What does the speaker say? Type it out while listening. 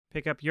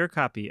Pick up your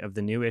copy of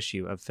the new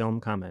issue of Film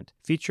Comment,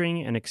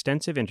 featuring an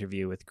extensive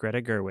interview with Greta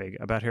Gerwig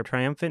about her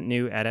triumphant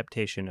new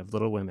adaptation of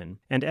Little Women,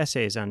 and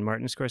essays on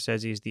Martin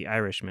Scorsese's The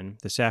Irishman,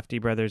 the Safdie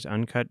brothers'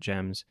 Uncut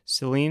Gems,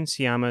 Celine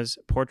Sciamma's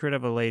Portrait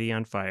of a Lady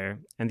on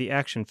Fire, and the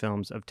action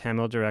films of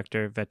Tamil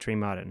director Vetri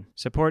Madan.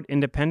 Support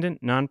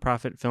independent,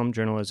 non-profit film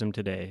journalism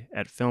today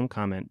at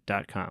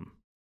filmcomment.com.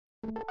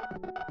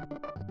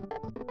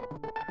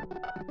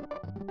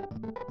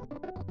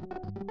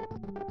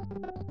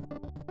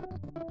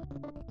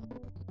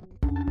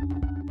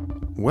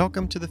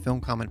 Welcome to the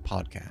Film Comment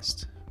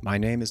podcast. My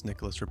name is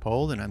Nicolas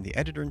Rapold, and I'm the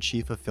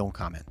editor-in-chief of Film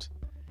Comment.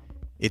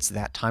 It's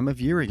that time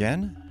of year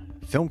again.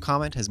 Film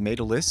Comment has made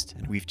a list,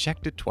 and we've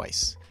checked it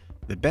twice.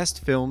 The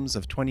best films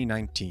of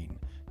 2019,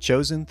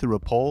 chosen through a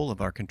poll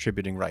of our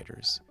contributing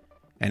writers.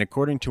 And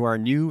according to our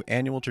new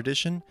annual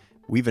tradition,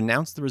 we've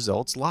announced the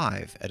results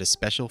live at a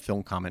special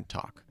Film Comment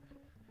talk.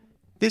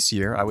 This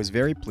year, I was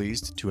very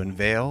pleased to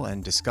unveil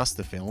and discuss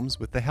the films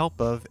with the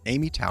help of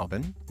Amy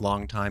Taubin,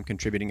 longtime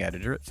contributing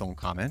editor at Film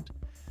Comment,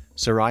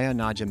 Soraya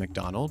Nadia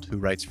Macdonald, who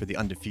writes for the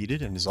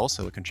Undefeated and is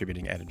also a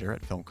contributing editor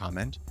at Film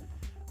Comment,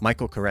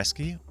 Michael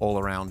Koresky,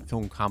 all-around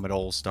Film Comment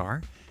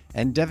all-star,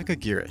 and Devika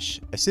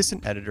Girish,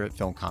 assistant editor at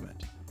Film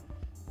Comment.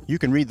 You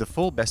can read the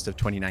full Best of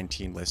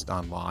 2019 list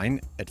online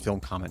at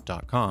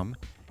filmcomment.com,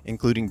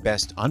 including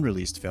Best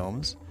Unreleased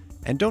Films,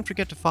 and don't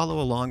forget to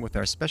follow along with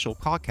our special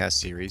podcast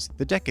series,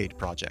 The Decade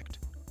Project,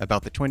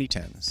 about the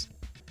 2010s.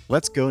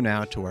 Let's go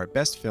now to our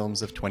Best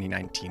Films of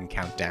 2019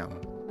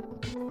 countdown.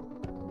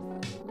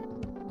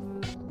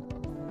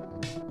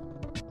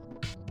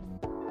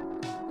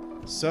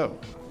 So,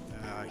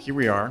 here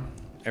we are.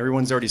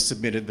 Everyone's already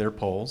submitted their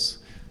polls.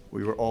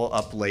 We were all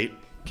up late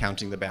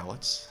counting the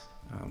ballots.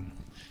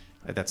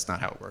 That's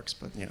not how it works,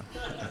 but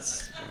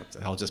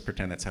I'll just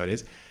pretend that's how it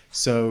is.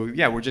 So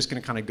yeah, we're just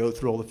going to kind of go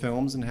through all the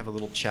films and have a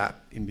little chat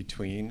in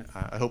between.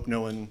 I hope there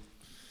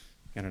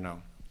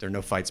are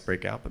no fights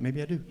break out, but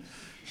maybe I do.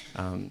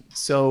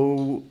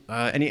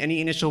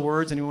 Any initial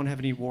words? Anyone have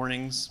any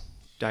warnings,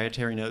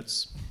 dietary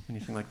notes,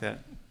 anything like that?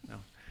 No.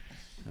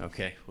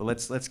 Okay. Well,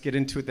 let's get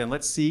into it then.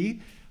 Let's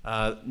see.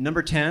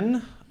 Number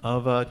 10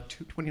 of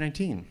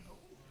 2019,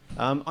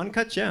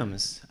 Uncut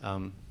Gems.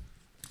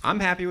 I'm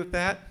happy with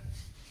that.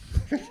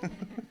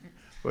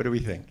 What do we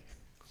think?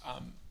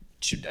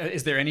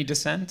 Is there any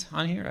dissent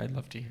on here? I'd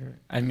love to hear it.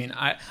 I mean,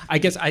 I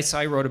guess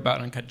I wrote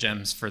about Uncut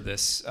Gems for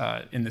this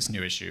in this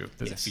new issue.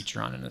 There's a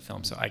feature on it in the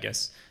film, so I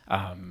guess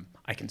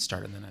I can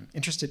start, and then I'm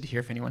interested to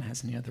hear if anyone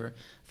has any other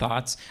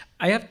thoughts.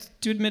 I have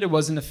to admit, it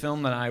wasn't a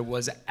film that I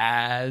was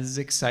as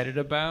excited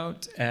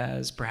about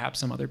as perhaps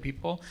some other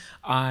people.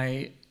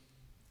 I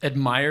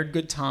admired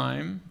Good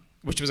Time,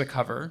 which was a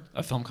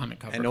Film Comment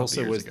cover, and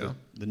also was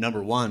the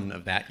number one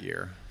of that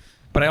year.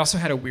 But I also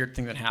had a weird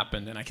thing that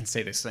happened, and I can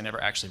say this because I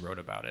never actually wrote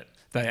about it,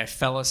 that I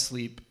fell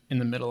asleep in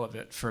the middle of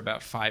it for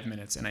about 5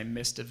 minutes, and I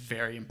missed a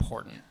very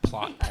important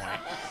plot point.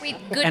 Wait,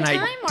 Good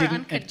Time or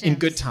Uncut Gems? In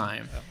Good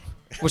Time,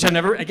 which I've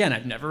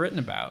never written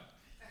about,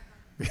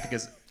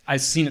 because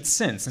I've seen it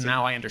since, and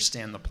now I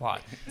understand the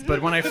plot.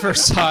 But when I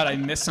first saw it, I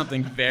missed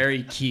something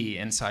very key,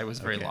 and so I was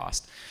very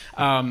lost.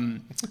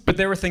 But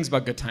there were things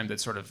about Good Time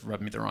that sort of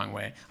rubbed me the wrong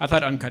way. I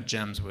thought Uncut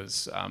Gems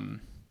was...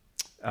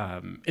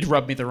 it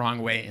rubbed me the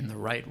wrong way in the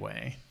right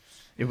way.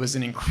 It was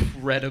an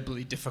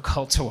incredibly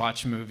difficult to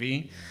watch movie.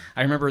 Yeah.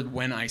 I remember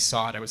when I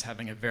saw it, I was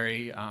having a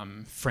very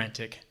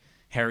frantic,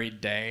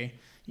 harried day.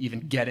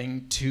 Even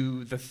getting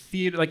to the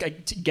theater,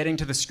 getting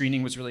to the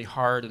screening was really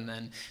hard, and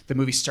then the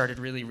movie started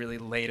really, really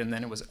late, and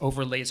then it was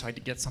over late, so I had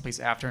to get someplace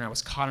after, and I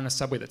was caught on a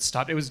subway that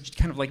stopped. It was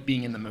kind of like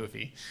being in the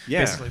movie. Yeah.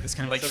 Basically, this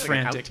kind of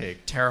frantic,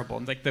 terrible,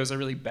 and those are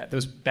really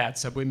those bad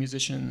subway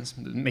musicians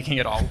making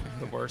it all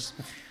the worse.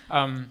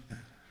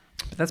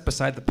 But that's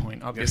beside the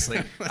point,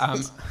 obviously.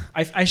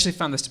 I actually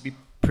found this to be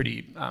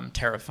pretty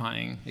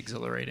terrifying,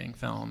 exhilarating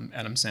film.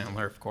 Adam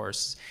Sandler, of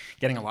course,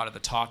 getting a lot of the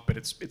talk, but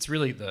it's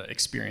really the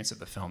experience of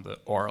the film, the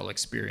oral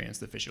experience,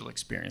 the visual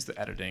experience, the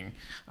editing.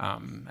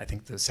 I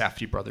think the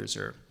Safdie brothers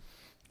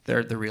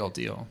they're the real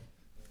deal.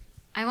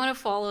 I want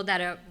to follow that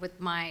up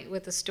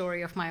with a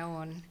story of my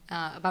own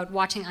about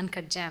watching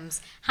Uncut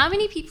Gems. How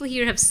many people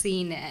here have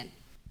seen it?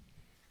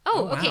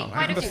 Oh, wow. Okay,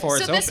 quite a few.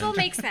 So this will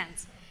make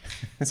sense.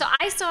 So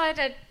I saw it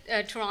at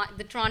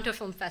the Toronto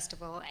Film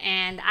Festival,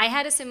 and I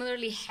had a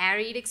similarly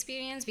harried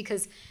experience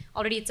because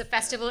already it's a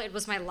festival. It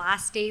was my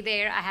last day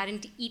there. I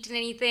hadn't eaten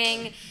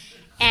anything.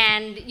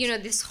 And,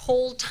 this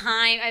whole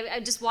time, I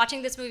just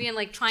watching this movie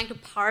and, trying to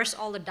parse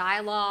all the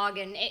dialogue,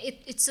 and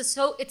it's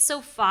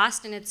so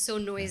fast and it's so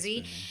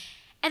noisy.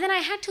 And then I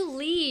had to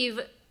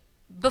leave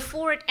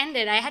before it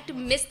ended. I had to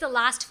miss the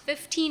last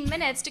 15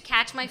 minutes to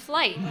catch my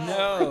flight.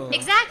 No.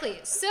 Exactly.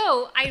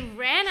 So I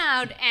ran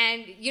out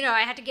and,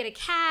 I had to get a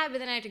cab and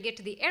then I had to get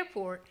to the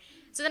airport.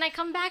 So then I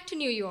come back to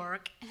New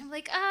York and I'm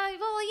like, I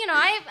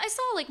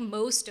saw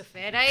most of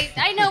it.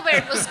 I know where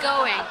it was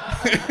going.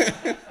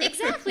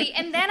 Exactly.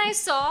 And then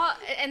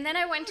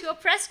I went to a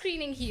press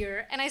screening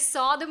here and I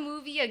saw the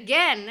movie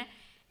again.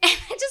 And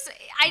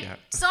I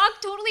saw a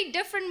totally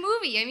different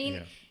movie. I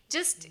mean,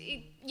 just,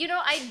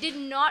 I did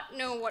not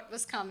know what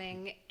was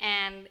coming.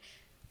 And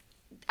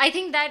I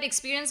think that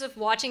experience of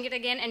watching it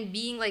again and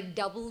being like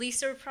doubly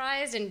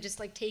surprised and just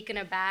like taken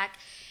aback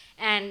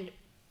and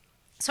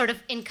sort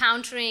of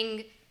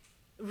encountering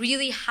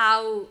really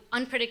how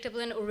unpredictable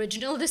and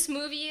original this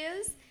movie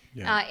is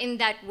in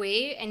that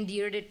way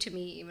endeared it to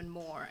me even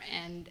more.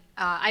 And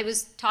I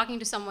was talking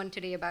to someone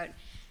today about,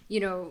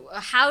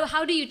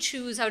 how do you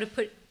choose how to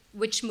put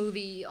which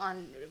movies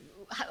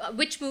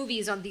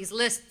on these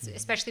lists,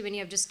 especially when you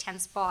have just 10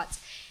 spots.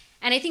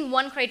 And I think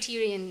one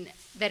criterion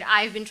that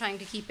I've been trying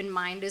to keep in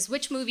mind is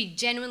which movie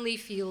genuinely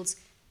feels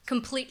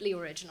completely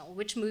original,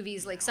 which movie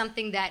is like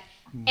something that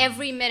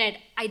every minute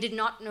I did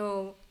not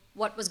know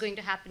what was going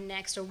to happen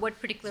next or what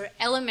particular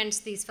elements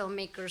these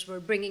filmmakers were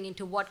bringing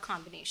into what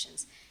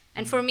combinations.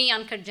 And for me,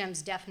 Uncut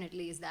Gems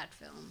definitely is that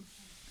film.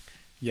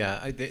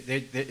 Yeah,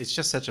 it's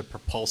just such a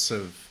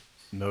propulsive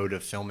mode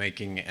of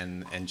filmmaking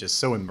and just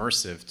so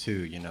immersive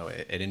too.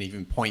 At any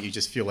given point you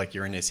just feel like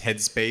you're in his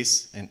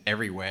headspace in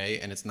every way,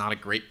 and it's not a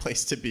great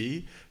place to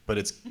be, but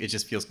it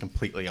just feels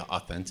completely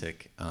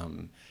authentic.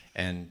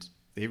 And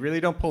they really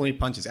don't pull any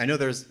punches. I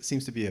know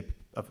seems to be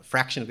a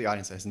fraction of the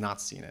audience that has not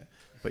seen it,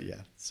 but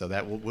yeah. So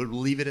that we'll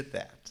leave it at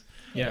that.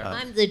 Yeah,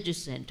 I'm the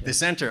dissenter.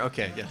 Dissenter,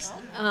 okay, yes.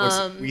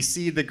 We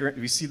see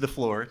the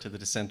floor to the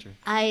dissenter.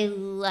 I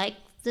like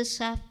the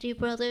Safdie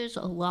brothers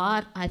a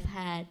lot. I've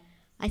had,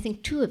 I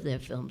think, 2 of their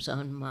films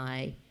on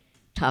my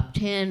top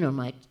 10 or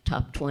my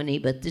top 20,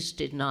 but this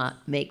did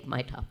not make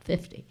my top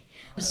 50.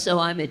 So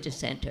I'm a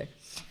dissenter.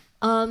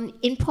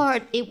 In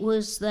part, it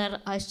was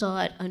that I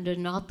saw it under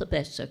not the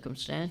best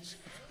circumstance.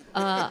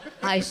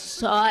 I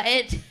saw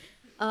it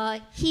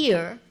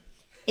here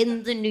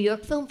in the New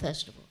York Film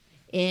Festival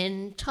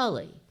in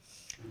Tully.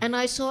 And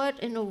I saw it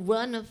in a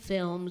run of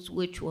films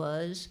which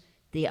was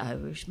The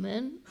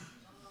Irishman,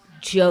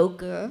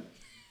 Joker,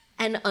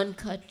 and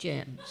Uncut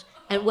Gems.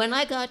 And when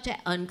I got to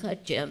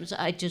Uncut Gems,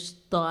 I just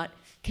thought,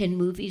 can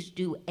movies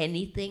do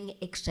anything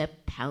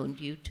except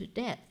pound you to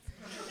death?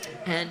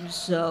 And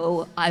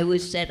so I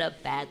was set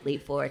up badly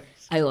for it.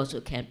 I also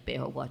can't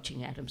bear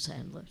watching Adam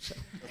Sandler. So.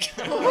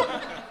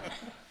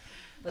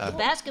 But the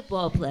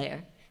basketball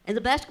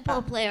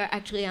player,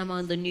 actually I'm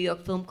on the New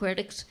York Film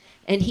Critics,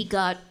 and he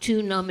got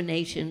 2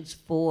 nominations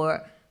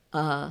for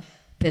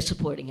Best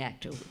Supporting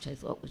Actor, which I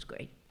thought was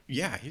great.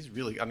 Yeah, he's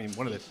really,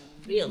 one of the...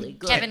 Really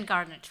good. Kevin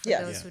Garnett, for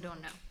those who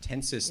don't know.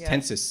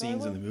 Tensest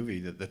scenes in the movie,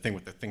 the thing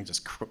with the thing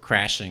just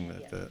crashing,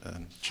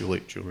 the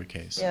jewelry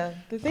case. Yeah,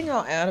 the thing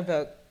I'll add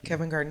about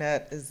Kevin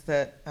Garnett is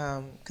that,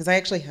 because I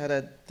actually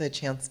had the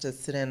chance to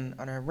sit in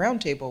on a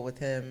roundtable with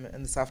him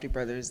and the Safdie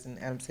brothers and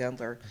Adam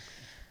Sandler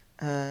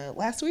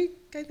last week,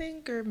 I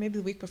think, or maybe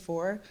the week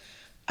before.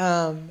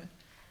 And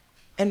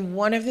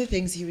one of the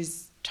things he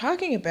was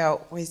talking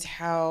about was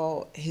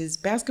how his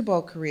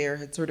basketball career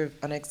had sort of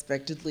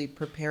unexpectedly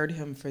prepared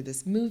him for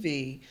this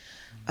movie,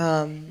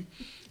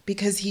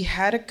 because he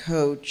had a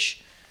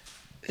coach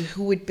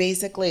who would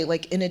basically,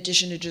 like, in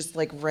addition to just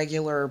like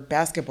regular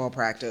basketball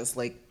practice,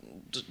 like,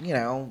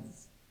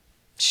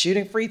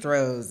 shooting free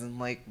throws and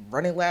like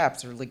running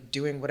laps or like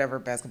doing whatever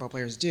basketball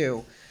players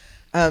do,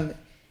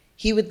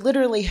 he would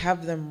literally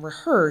have them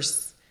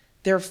rehearse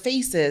their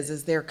faces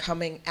as they're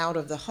coming out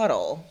of the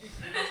huddle.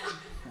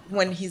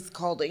 When he's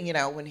called,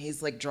 when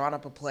he's like drawn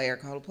up a player,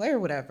 called a play or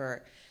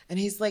whatever. And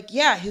he's like,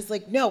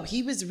 no,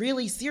 he was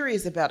really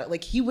serious about it.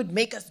 Like, he would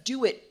make us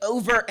do it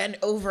over and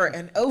over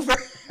and over.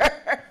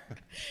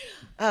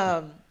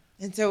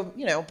 And so,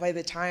 by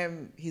the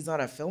time he's on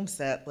a film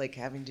set, like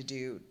having to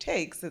do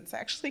takes, it's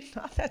actually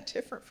not that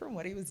different from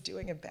what he was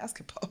doing in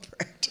basketball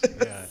practice.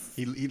 Yeah,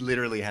 he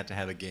literally had to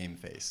have a game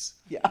face.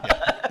 Yeah.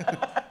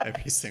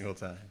 Every single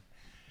time.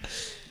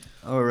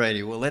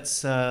 Alrighty, well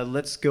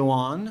let's go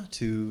on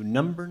to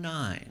number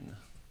 9.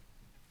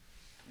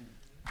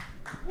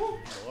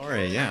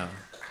 Gloria, yeah.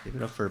 Give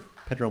it up for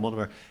Pedro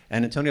Almodovar.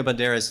 And Antonio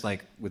Banderas,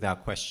 like,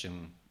 without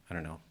question, I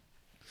don't know,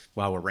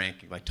 while we're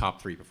ranking, like,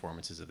 top 3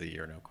 performances of the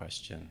year, no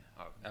question.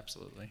 Oh,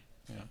 absolutely,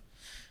 yeah.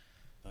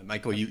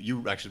 Michael,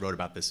 you actually wrote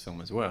about this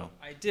film as well.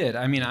 I did.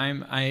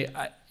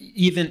 I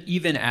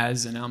even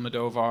as an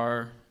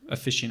Almodovar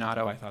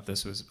aficionado, I thought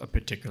this was a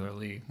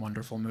particularly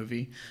wonderful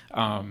movie.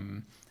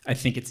 I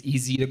think it's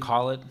easy to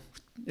call it,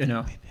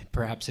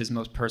 perhaps his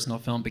most personal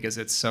film because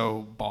it's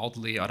so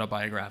baldly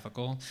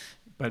autobiographical.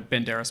 But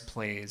Banderas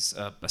plays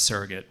a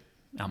surrogate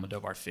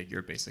Almodovar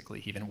figure,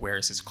 basically. He even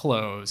wears his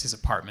clothes. His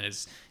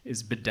apartment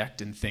is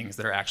bedecked in things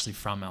that are actually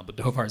from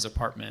Almodovar's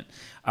apartment.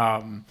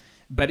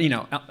 But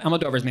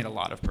Almodovar's made a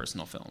lot of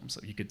personal films.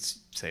 So you could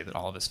say that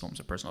all of his films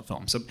are personal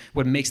films. So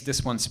what makes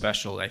this one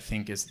special, I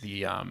think, is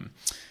the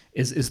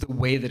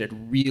way that it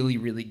really,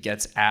 really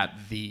gets at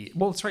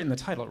it's right in the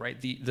title,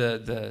 right?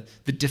 The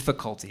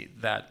difficulty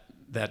that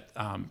that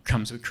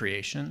comes with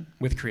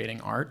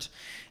creating art,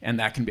 and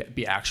that can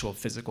be actual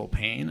physical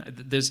pain.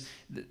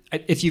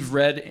 If you've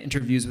read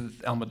interviews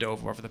with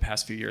Almodovar over the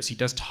past few years, he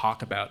does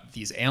talk about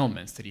these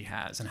ailments that he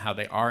has and how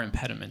they are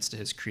impediments to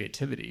his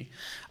creativity,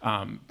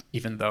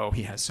 even though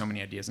he has so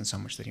many ideas and so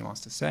much that he wants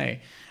to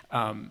say.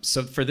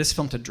 So for this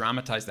film to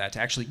dramatize that,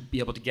 to actually be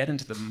able to get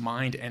into the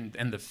mind and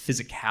the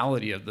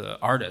physicality of the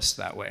artist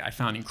that way, I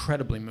found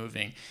incredibly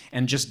moving.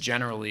 And just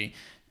generally,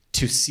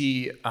 to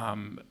see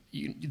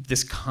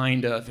this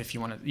kind of, if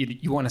you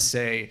want to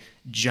say,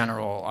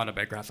 general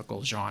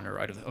autobiographical genre,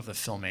 right, of the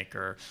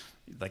filmmaker,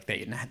 like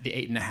the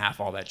 8.5,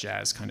 all that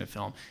jazz kind of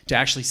film, to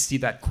actually see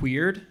that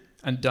queered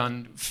and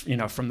done,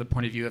 from the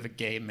point of view of a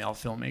gay male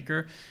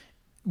filmmaker,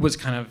 was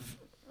kind of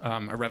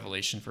a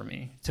revelation for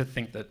me, to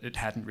think that it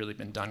hadn't really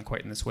been done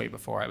quite in this way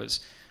before. I was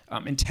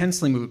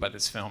intensely moved by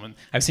this film, and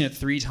I've seen it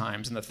 3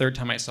 times, and the third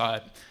time I saw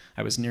it,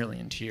 I was nearly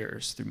in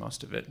tears through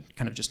most of it,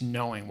 kind of just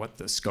knowing what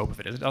the scope of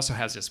it is. It also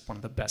has just one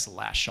of the best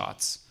last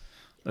shots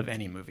of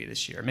any movie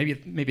this year. Maybe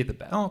the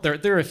best. Oh,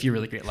 there are a few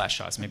really great last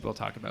shots. Maybe we'll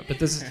talk about. But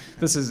this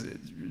is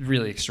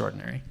really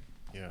extraordinary.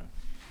 Yeah.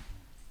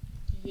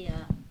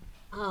 Yeah.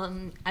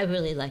 I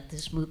really like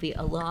this movie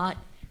a lot,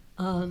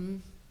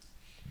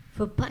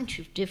 for a bunch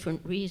of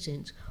different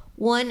reasons.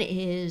 One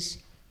is,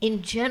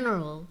 in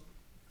general,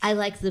 I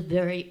like the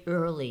very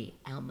early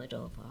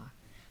Almodovar.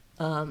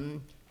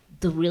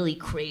 The really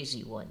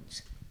crazy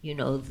ones,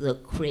 the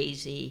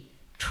crazy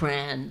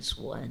trans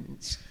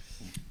ones.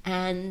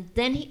 And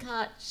then he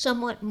got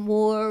somewhat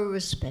more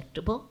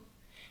respectable,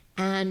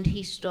 and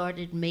he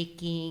started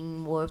making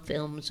more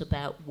films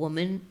about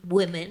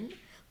women,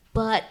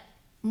 but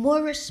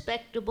more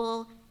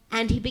respectable,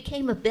 and he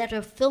became a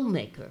better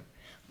filmmaker,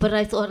 but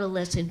I thought a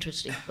less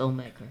interesting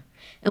filmmaker.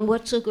 And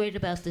what's so great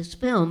about this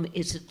film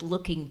is it's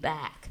looking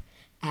back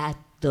at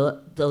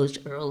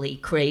those early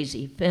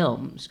crazy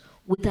films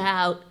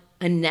without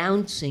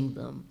announcing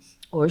them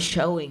or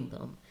showing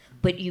them,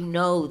 but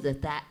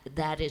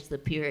that is the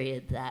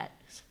period that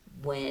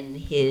when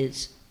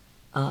his,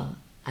 I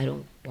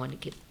don't want to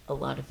give a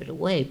lot of it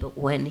away, but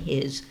when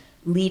his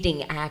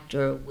leading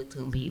actor with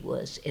whom he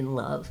was in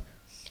love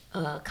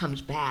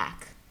comes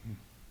back,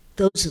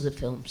 those are the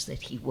films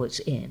that he was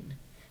in,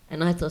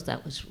 and I thought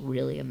that was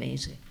really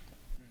amazing.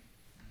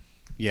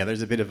 Yeah,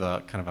 there's a bit of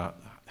a kind of a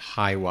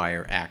high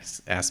wire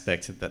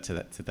aspect to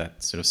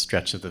that sort of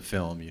stretch of the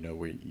film,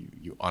 where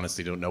you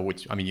honestly don't know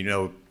which. I mean,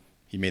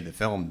 he made the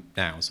film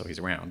now, so he's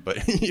around,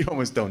 but you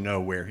almost don't know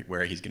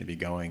where he's going to be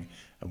going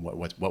and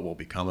what will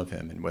become of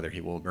him and whether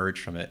he will emerge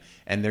from it.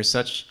 And there's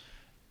such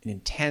an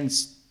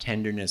intense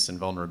tenderness and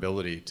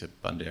vulnerability to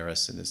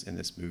Banderas in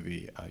this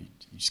movie. You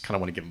just kind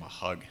of want to give him a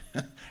hug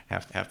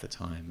half the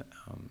time.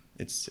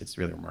 It's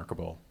really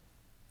remarkable.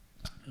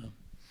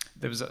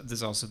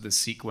 There's also this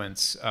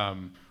sequence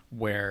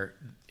where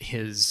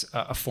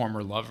a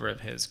former lover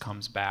of his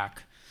comes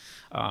back,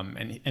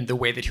 and the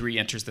way that he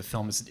re-enters the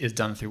film is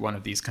done through one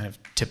of these kind of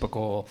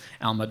typical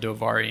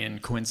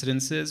Almodovarian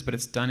coincidences, but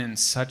it's done in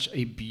such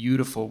a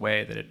beautiful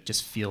way that it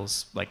just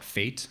feels like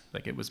fate,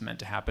 like it was meant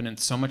to happen. And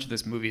so much of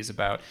this movie is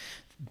about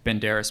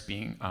Banderas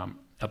being,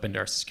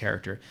 Banderas'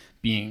 character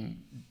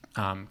being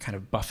kind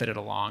of buffeted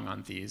along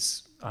on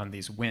these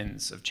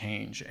winds of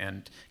change,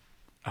 and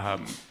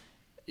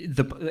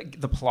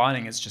the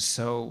plotting is just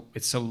so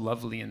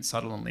lovely and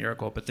subtle and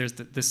lyrical. But there's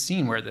this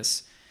scene where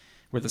this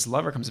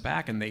lover comes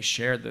back and they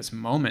share this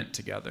moment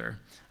together,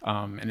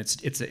 and it's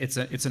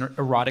an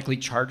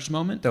erotically charged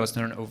moment, though it's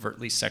not an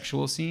overtly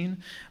sexual scene.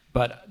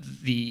 But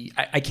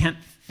I can't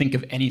think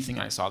of anything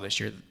I saw this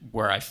year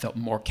where I felt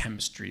more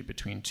chemistry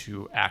between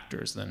 2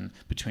 actors than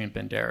between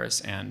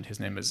Banderas and, his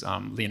name is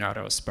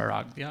Leonardo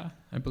Sbaraglia,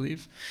 I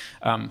believe,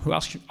 who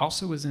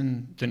also was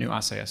in the new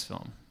Assayas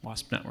film,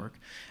 Wasp Network.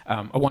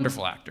 A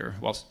wonderful actor,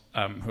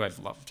 who I've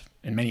loved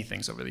in many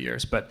things over the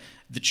years. But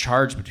the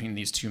charge between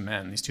these 2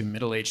 men, these 2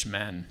 middle-aged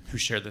men who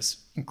share this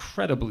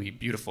incredibly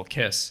beautiful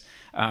kiss,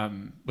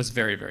 was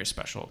very, very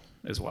special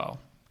as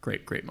well.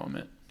 Great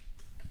moment.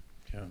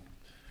 Yeah.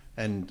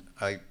 And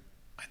I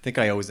think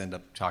I always end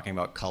up talking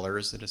about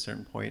colors at a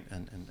certain point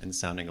and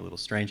sounding a little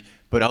strange,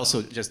 but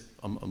also just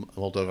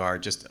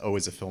Almodovar, just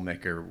always a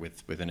filmmaker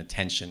with an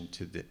attention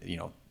to the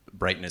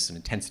brightness and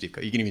intensity.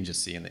 You can even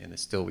just see in the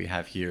still we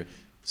have here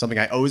something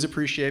I always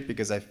appreciate,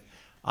 because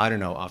I don't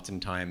know,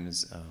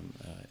 oftentimes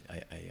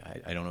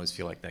I don't always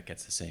feel like that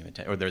gets the same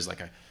attention, or there's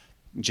like a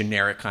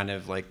generic kind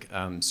of like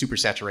super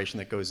saturation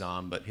that goes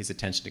on, but his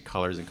attention to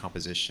colors and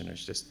composition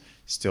is just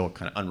still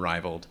kind of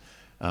unrivaled.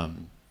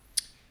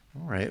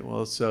 All right,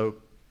 well, so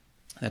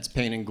that's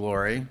Pain and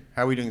Glory.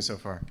 How are we doing so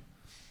far?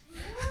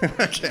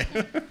 Okay,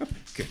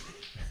 good.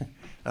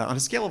 On a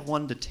scale of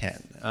 1 to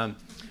 10.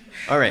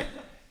 All right,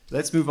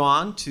 let's move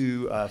on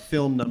to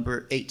film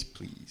number 8,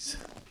 please.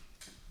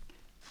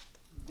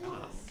 There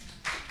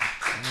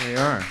we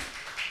are.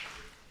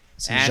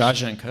 Some Jia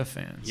Zhangke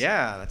fans.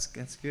 Yeah, that's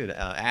good.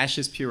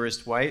 Ashes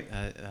Purest White,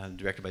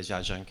 directed by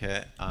Jia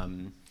Zhangke,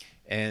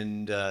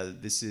 and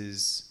this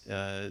is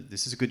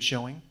a good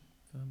showing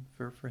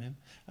for him.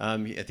 I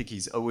think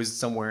he's always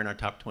somewhere in our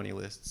top 20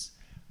 lists.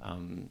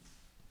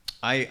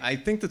 I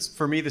think that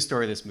for me the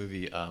story of this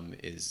movie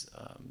is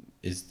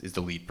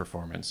the lead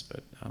performance,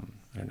 but I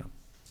don't know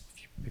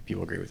if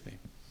people agree with me.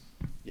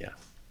 Yeah.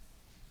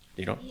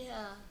 You don't?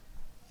 Yeah.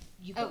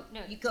 You go.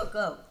 No. You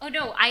go. Oh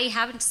no, I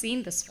haven't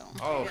seen this film.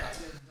 Oh.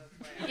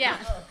 Yeah.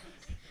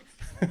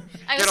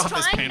 I Get was off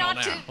this trying panel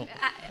not to. now.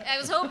 I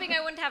was hoping I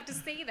wouldn't have to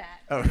say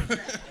that. Oh.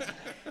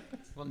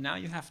 Well, now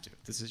you have to.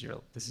 This is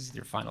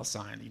your final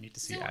sign that you need to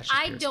see So Ashes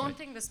I Pierce don't White.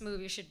 think this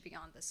movie should be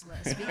on this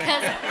list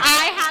because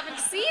I haven't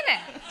seen it.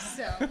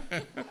 So.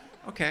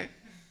 Okay.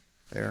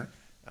 Fair.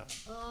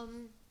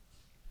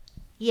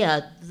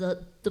 Yeah,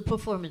 the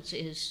performance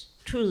is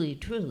truly,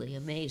 truly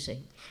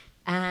amazing.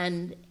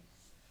 And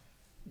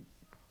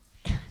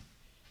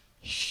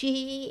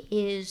she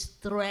is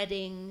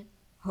threading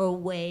her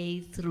way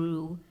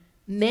through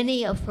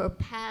many of her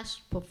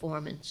past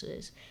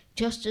performances,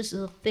 just as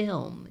the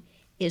film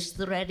is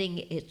threading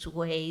its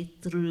way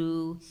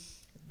through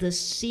the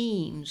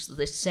scenes,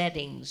 the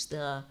settings,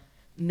 the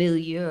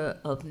milieu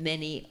of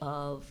many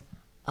of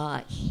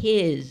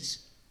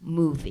his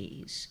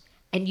movies.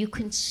 And you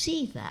can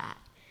see that.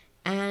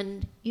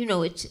 And, you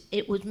know,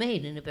 it was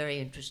made in a very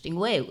interesting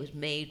way. It was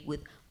made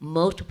with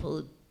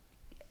multiple,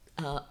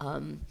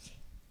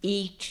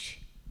 each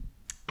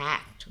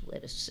act,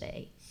 let us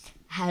say,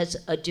 has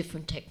a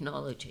different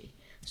technology,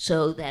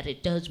 so that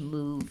it does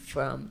move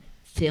from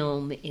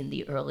film in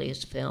the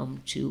earliest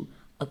film to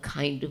a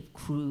kind of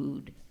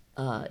crude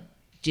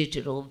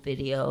digital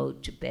video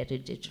to better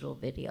digital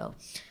video.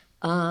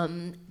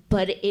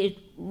 But it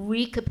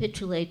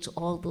recapitulates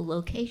all the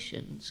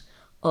locations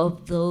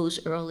of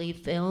those earlier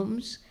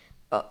films,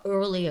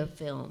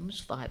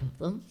 5 of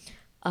them,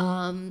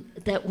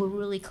 that were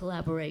really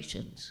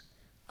collaborations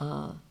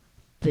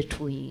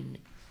between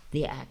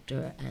the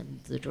actor and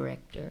the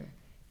director.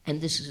 And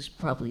this is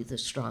probably the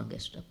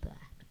strongest of that.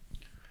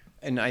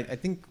 And I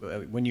think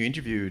when you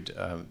interviewed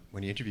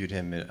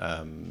him,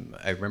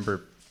 I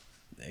remember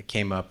it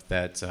came up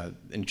that an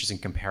interesting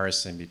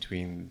comparison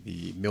between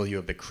the milieu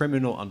of the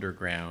criminal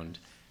underground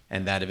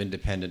and that of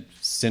independent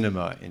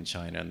cinema in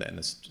China. And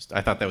this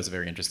I thought that was a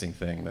very interesting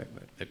thing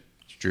that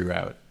drew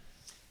out.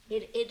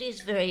 It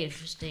is very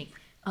interesting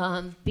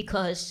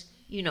because,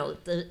 you know,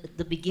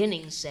 the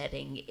beginning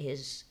setting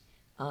is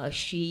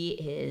she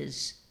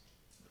is,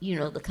 you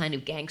know, the kind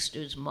of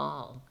gangster's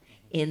moll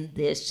in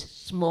this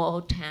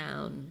small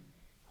town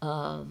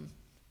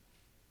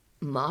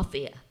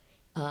mafia,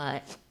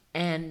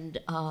 and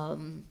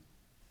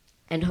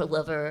her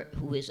lover,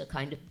 who is a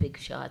kind of big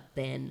shot,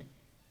 then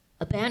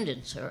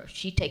abandons her.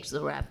 She takes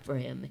the rap for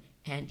him,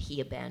 and he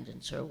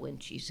abandons her when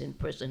she's in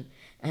prison,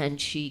 and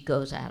she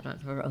goes out on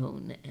her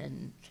own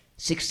and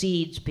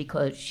succeeds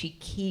because she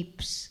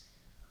keeps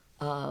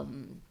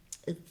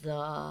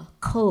the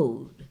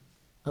code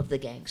of the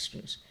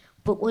gangsters.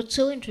 But what's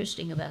so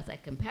interesting about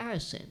that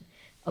comparison,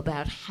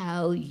 about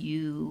how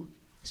you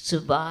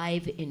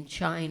survive in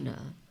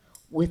China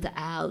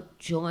without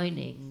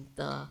joining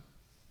the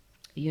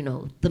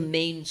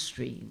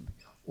mainstream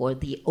or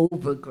the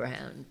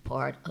overground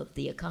part of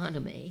the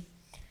economy,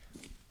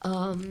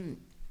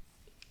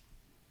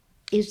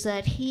 is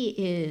that he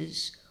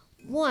is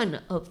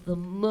one of the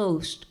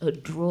most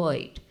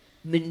adroit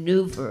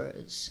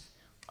maneuverers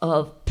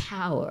of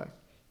power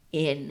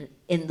in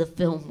the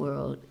film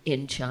world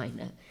in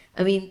China.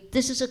 I mean,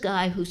 this is a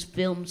guy whose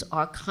films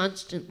are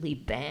constantly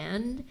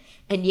banned,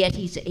 and yet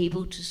he's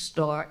able to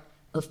start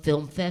a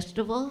film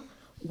festival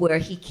where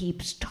he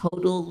keeps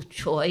total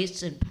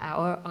choice and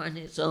power on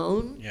his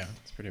own. Yeah,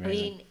 it's pretty amazing.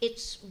 I mean,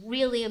 it's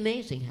really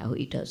amazing how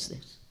he does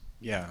this.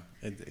 Yeah,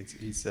 I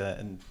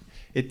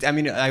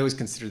always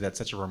consider that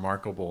such a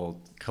remarkable,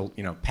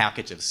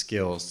 package of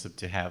skills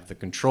to have the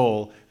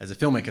control as a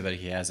filmmaker that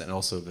he has, and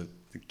also the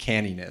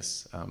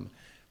canniness.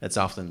 That's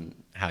often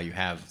how you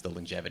have the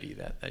longevity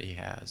that he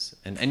has.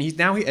 And he's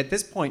now at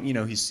this point,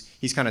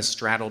 he's kind of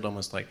straddled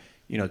almost like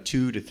 2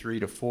 to 3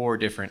 to 4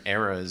 different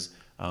eras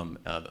of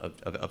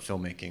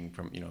filmmaking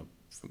from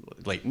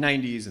late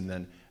 90s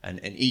and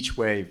each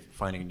way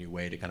finding a new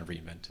way to kind of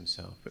reinvent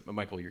himself. But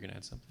Michael, you're going to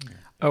add something?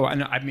 Oh,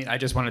 I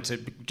just wanted to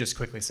just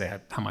quickly say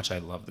how much I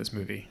love this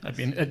movie. I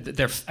mean,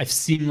 I've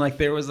seen like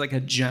there was like a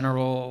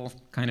general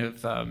kind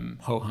of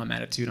ho-hum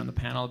attitude on the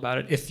panel about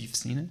it, if you've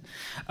seen it.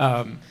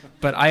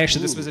 But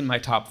this was in my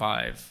top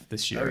 5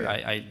 this year. Oh,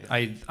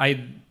 yeah.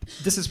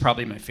 This is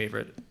probably my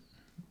favorite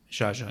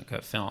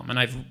Zhazhenka film, and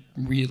I've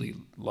really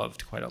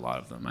loved quite a lot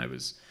of them. I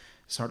was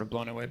sort of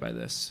blown away by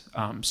this.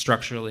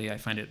 Structurally, I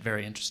find it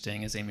very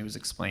interesting, as Amy was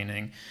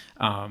explaining.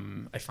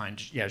 I find,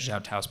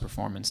 Zhao Tao's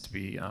performance to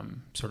be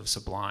sort of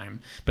sublime.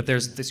 But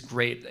there's this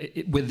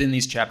great, within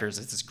these chapters,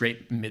 it's this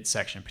great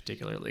midsection,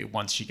 particularly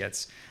once she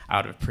gets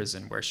out of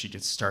prison, where she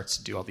just starts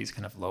to do all these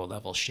kind of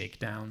low-level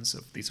shakedowns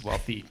of these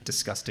wealthy,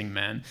 disgusting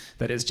men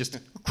that is just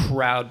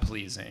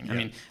crowd-pleasing. Yeah. I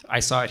mean, I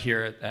saw it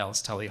here at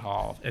Alice Tully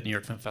Hall at New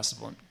York Film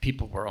Festival, and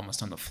people were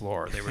almost on the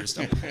floor. They were just,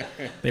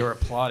 they were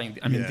applauding.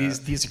 I mean,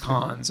 these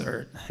cons are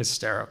are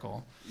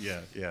hysterical.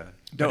 Yeah.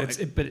 But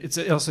it's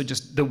also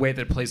just the way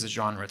that it plays the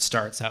genre. It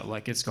starts out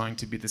like it's going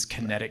to be this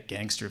kinetic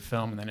gangster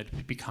film, and then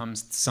it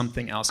becomes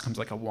something else, comes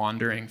like a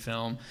wandering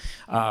film,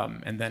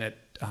 and then it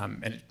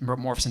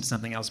morphs into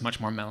something else much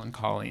more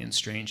melancholy and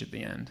strange at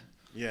the end.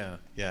 Yeah.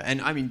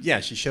 And I mean,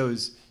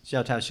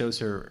 Xiao Tao shows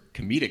her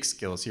comedic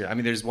skills here. I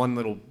mean, there's one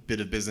little bit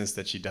of business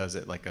that she does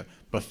at like a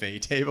buffet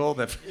table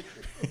that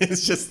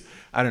it's just,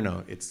 I don't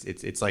know,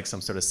 it's like some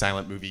sort of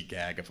silent movie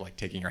gag of like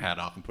taking her hat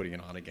off and putting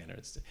it on again.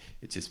 It's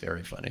just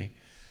very funny.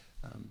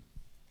 All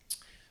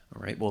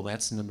right, well,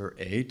 that's number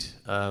 8.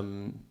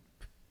 Anyone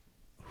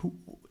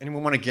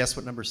want to guess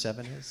what number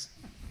 7 is?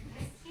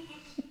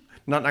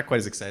 Not quite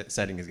as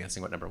exciting as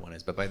guessing what number 1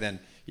 is, but by then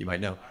you might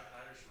know.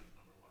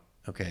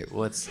 Okay,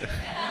 well, let's.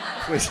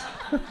 Please.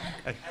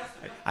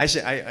 I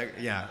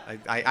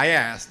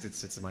asked.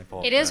 It's my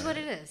fault. It is what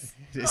it is.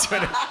 It is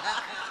what it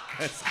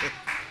is. There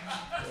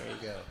you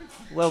go.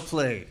 Well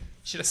played.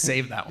 Should have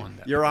saved that one.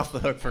 You're off the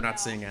hook for not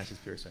seeing Ashes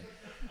Pierce. Right?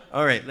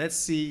 All right, let's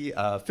see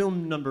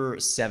film number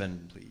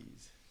 7,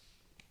 please.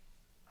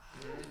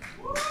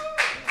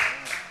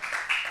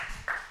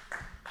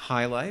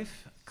 High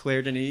Life,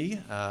 Claire Denis,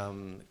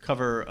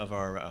 cover of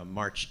our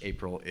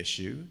March-April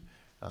issue,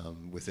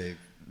 with a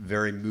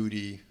very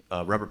moody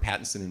Robert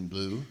Pattinson in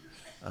blue,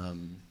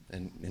 and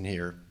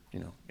here,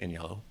 in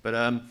yellow.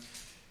 But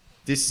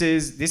this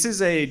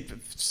is a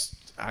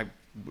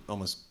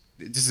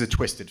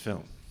twisted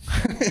film.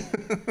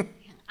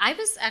 I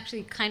was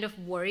actually kind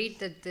of worried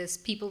that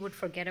people would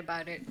forget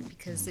about it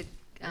because it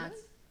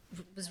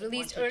was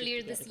released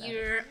earlier this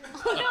year.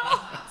 Oh no!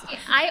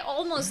 I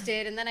almost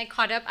did, and then I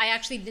caught up. I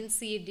actually didn't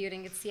see it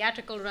during its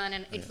theatrical run,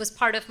 and it was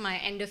part of my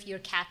end-of-year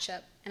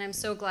catch-up, and I'm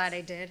so glad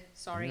I did.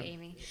 Sorry,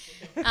 Amy.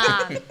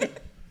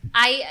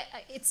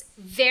 It's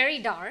very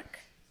dark,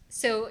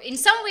 so in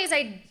some ways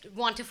I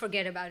want to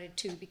forget about it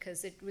too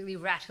because it really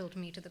rattled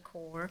me to the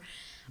core.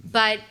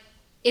 But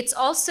it's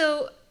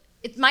also,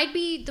 it might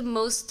be the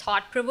most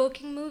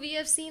thought-provoking movie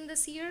I've seen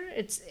this year.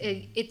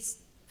 It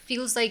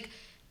feels like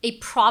a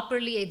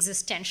properly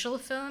existential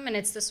film, and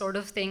it's the sort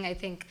of thing I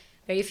think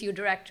very few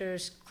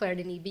directors, Claire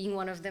Denis being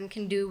one of them,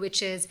 can do,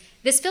 which is,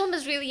 this film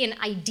is really an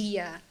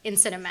idea in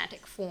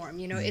cinematic form.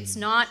 It's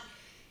not,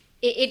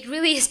 it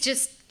really is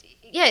just,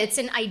 it's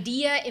an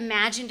idea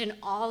imagined in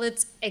all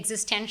its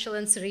existential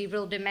and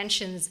cerebral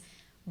dimensions,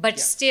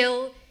 but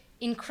still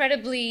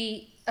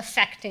incredibly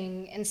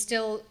affecting, and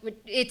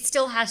it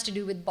still has to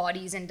do with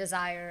bodies and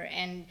desire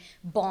and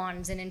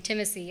bonds and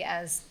intimacy,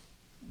 as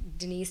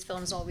Denis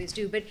films always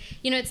do. But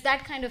it's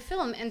that kind of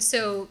film, and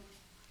so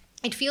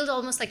it feels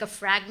almost like a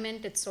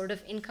fragment. It's sort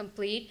of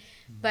incomplete,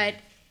 but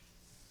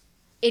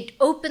it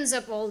opens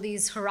up all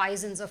these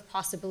horizons of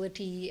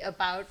possibility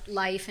about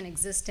life and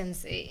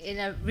existence in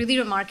a really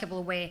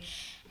remarkable way.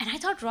 And I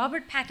thought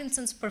Robert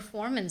Pattinson's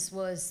performance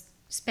was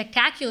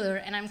spectacular,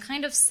 and I'm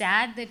kind of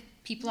sad that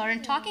people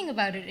aren't talking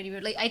about it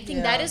anymore. Like, I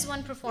think that is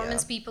one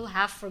performance people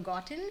have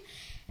forgotten,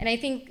 and I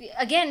think,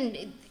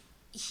 again,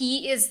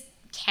 he is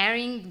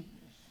carrying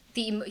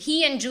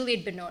he and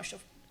Juliette Binoche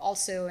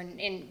also,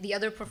 and the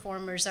other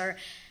performers are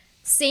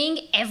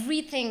saying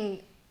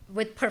everything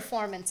with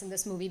performance in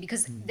this movie,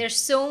 because there's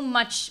so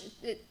much,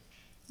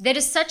 there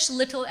is such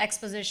little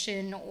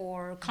exposition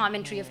or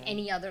commentary of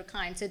any other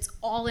kind. So it's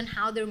all in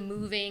how they're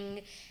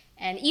moving,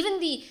 and even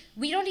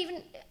we don't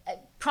even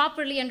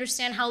properly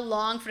understand how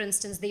long, for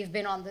instance, they've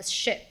been on this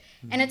ship,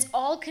 and it's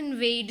all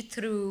conveyed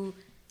through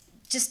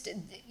just,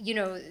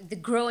 the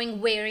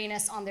growing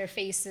wariness on their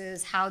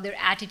faces, how their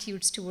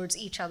attitudes towards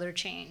each other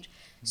change.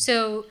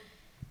 So,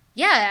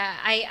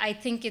 I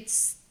think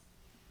it's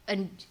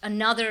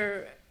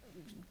another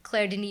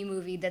Claire Denis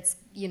movie that's,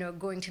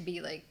 going to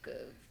be like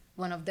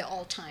one of the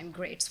all-time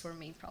greats for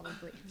me,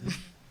 probably.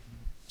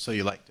 So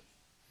you liked it?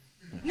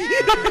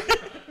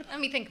 Let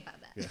me think about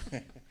that.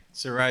 Yeah.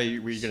 Soraya,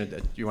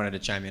 you wanted to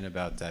chime in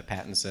about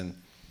Pattinson,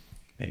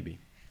 maybe?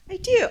 I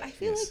do. I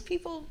feel like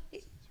people.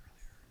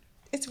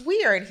 It's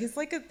weird.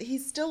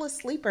 He's still a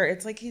sleeper.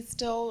 It's like he's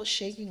still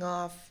shaking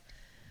off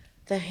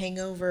the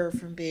hangover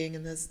from being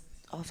in those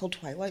awful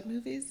Twilight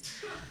movies.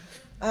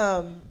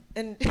 And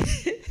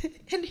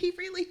he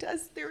really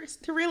does. There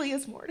really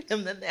is more to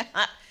him than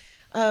that.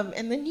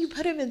 And then you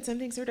put him in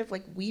something sort of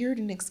like weird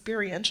and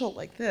experiential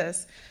like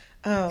this,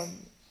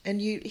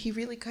 and he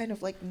really kind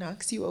of like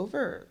knocks you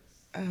over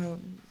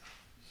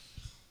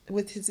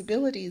with his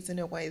abilities in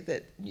a way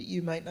that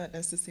you might not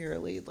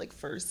necessarily like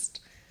first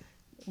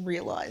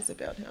realize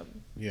about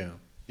him. Yeah.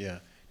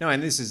 No,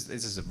 and this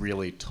is a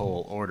really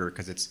tall order,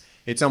 because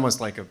it's almost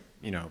like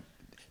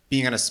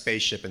being on a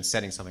spaceship and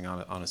setting something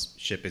on a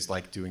ship is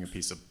like doing a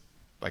piece of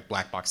like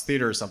black box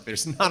theater or something.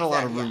 There's not a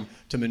lot of room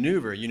to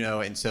maneuver,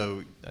 and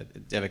so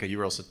Devika, you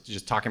were also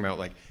just talking about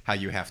like how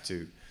you have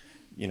to,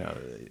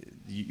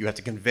 you have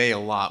to convey a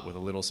lot with a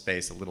little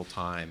space, a little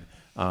time,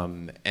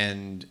 and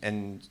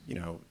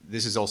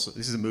this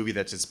is a movie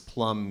that just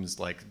plumbs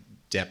like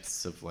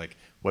depths of like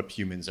what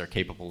humans are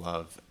capable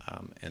of,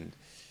 and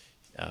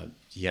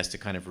he has to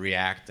kind of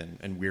react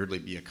and weirdly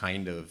be a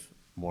kind of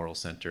moral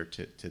center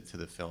to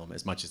the film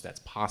as much as that's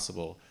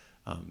possible,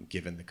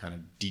 given the kind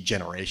of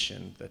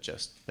degeneration that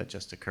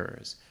just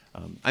occurs.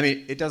 I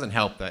mean, it doesn't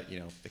help that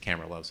the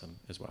camera loves him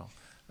as well.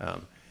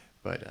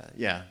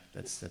 Yeah,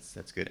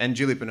 that's good. And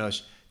Julie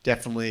Binoche,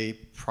 definitely,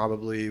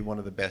 probably one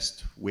of the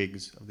best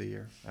wigs of the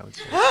year, I would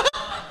say.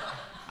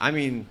 I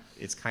mean,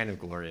 it's kind of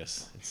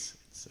glorious.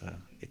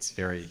 It's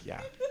very,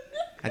 yeah.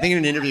 I think in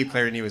an interview,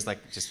 Claire Denis was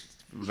like just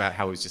about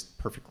how it was just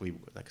perfectly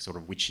like sort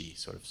of witchy,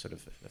 sort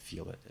of a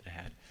feel that it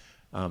had.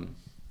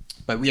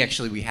 But we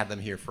had them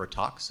here for a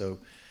talk, so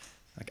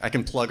I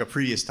can plug a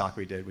previous talk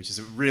we did, which is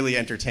a really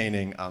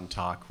entertaining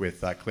talk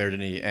with Claire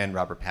Denis and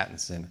Robert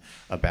Pattinson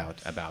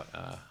about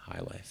High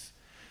Life.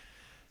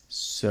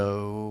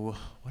 So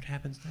what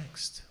happens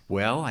next?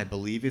 Well, I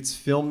believe it's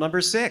film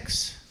number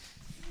 6.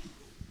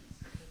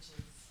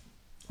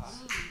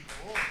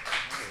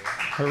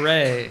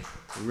 Hooray.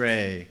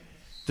 Hooray.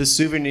 The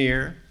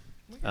Souvenir,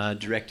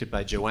 directed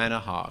by Joanna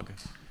Hogg.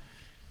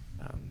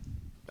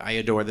 I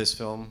adore this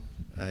film.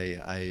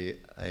 This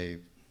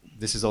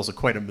is also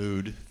quite a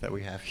mood that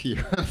we have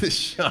here on this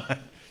shot.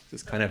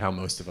 This is kind of how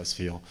most of us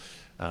feel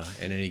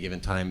at any given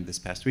time this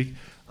past week.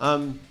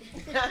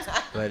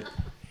 But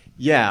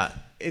yeah,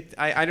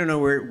 I don't know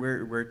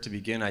where to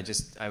begin.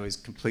 I was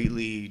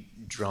completely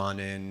drawn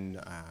in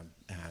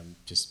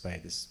just by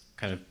this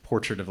kind of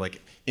portrait of like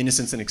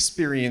innocence and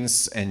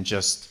experience, and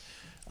just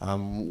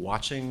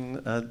watching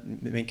the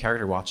main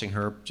character, watching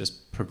her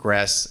just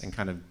progress and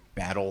kind of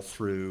battle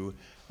through.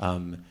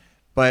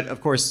 But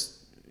of course,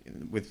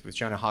 with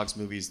Joanna Hogg's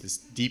movies, this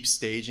deep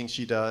staging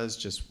she does,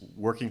 just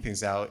working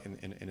things out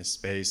in a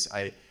space.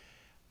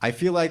 I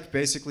feel like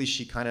basically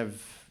she kind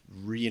of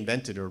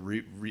reinvented or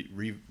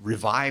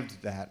revived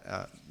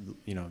that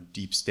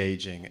deep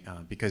staging,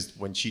 because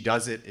when she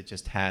does it, it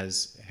just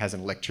has an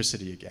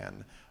electricity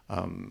again.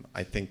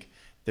 I think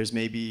there's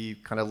maybe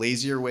kind of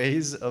lazier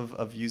ways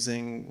of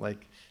using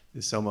like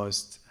this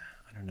almost,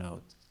 I don't know,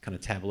 kind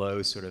of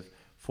tableau sort of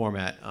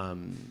format,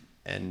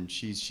 and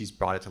she's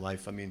brought it to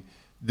life. I mean,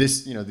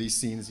 these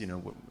scenes,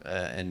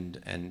 and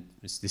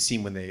the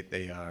scene when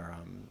they are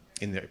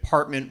in the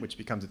apartment, which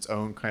becomes its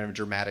own kind of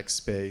dramatic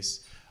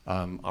space,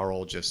 are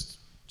all just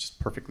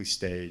perfectly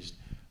staged.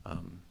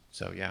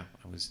 So yeah,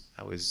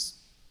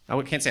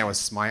 I can't say I was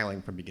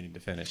smiling from beginning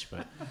to finish,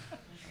 but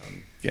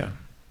yeah.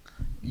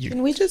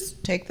 Can we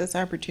just take this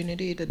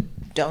opportunity to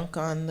dunk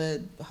on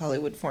the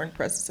Hollywood Foreign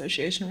Press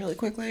Association really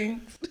quickly?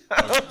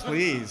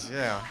 Please,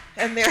 yeah.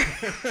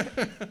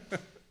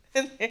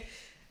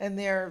 And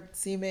their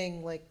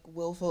seeming like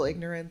willful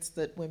ignorance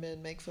that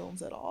women make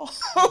films at all.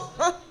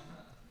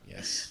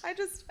 Yes. I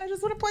just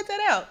want to point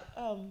that out.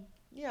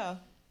 Yeah.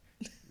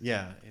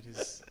 Yeah, it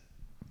is.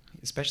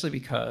 Especially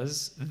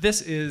because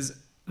this is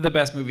the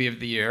best movie of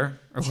the year,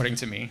 according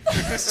to me.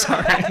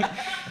 Sorry.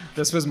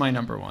 This was my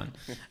number one.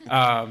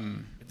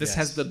 This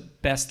has the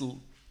best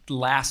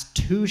last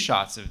 2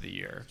 shots of the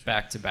year,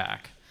 back to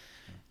back.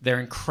 They're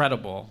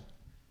incredible.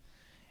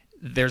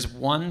 There's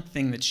one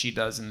thing that she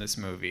does in this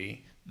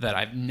movie that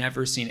I've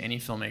never seen any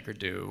filmmaker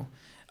do.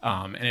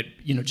 And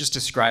it, just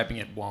describing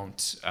it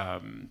won't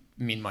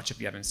mean much if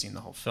you haven't seen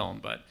the whole film,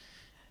 but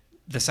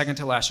the second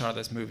to last shot of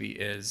this movie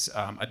is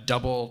a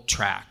double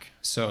track.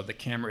 So the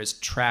camera is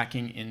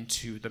tracking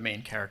into the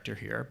main character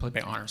here, played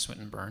by Honor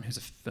Swinton-Byrne, who's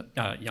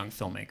a young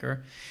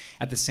filmmaker,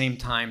 at the same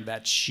time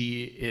that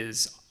she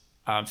is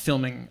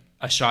filming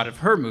a shot of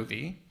her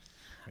movie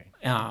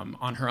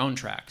on her own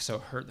track. So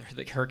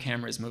her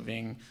camera is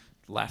moving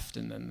left,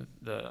 and then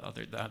the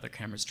other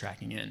camera's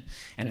tracking in,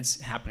 and it's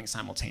happening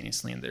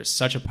simultaneously. And there's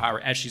such a power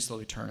as she's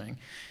slowly turning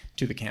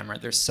to the camera.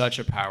 There's such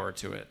a power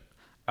to it.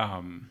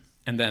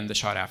 And then the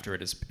shot after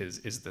it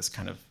is this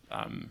kind of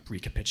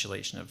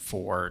recapitulation of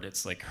Ford.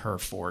 It's like her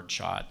Ford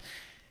shot.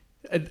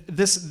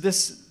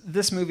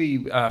 This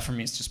movie for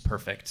me is just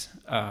perfect.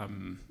 I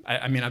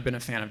mean, I've been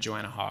a fan of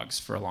Joanna Hogg's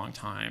for a long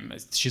time.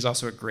 She's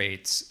also a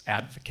great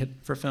advocate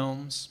for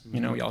films.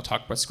 Mm-hmm. We all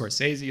talk about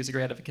Scorsese as a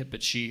great advocate,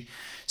 but she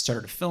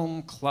started a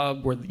film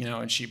club where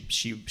and she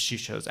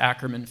shows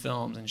Ackerman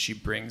films, and she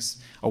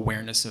brings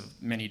awareness of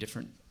many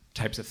different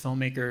types of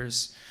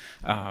filmmakers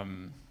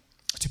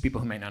to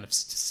people who may not have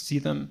see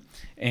them.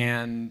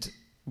 And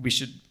we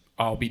should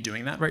all be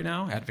doing that right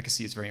now.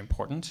 Advocacy is very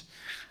important.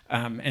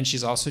 And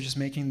she's also just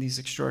making these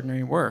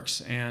extraordinary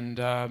works. And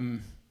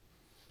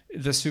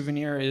The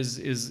Souvenir is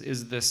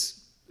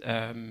this,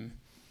 I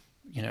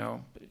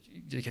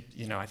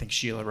think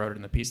Sheila wrote it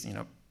in the piece,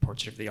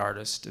 portrait of the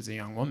artist as a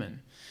young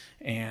woman.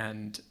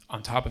 And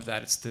on top of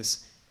that, it's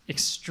this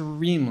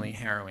extremely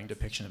harrowing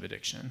depiction of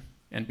addiction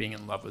and being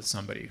in love with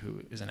somebody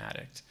who is an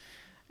addict.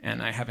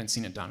 And I haven't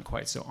seen it done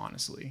quite so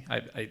honestly.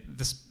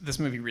 This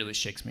movie really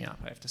shakes me up,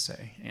 I have to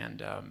say.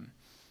 And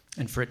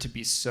for it to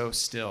be so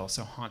still,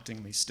 so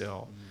hauntingly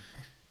still,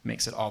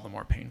 makes it all the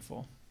more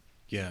painful.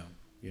 Yeah.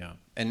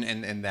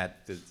 And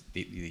that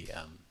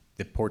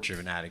the portrait of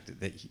an addict,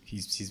 that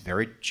he's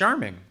very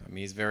charming. I mean,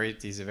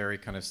 he's a very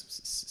kind of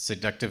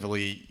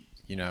seductively,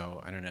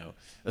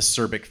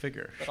 acerbic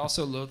figure. But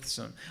also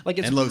loathsome. Like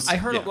it's. And loathsome. I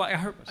heard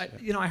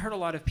a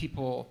lot of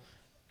people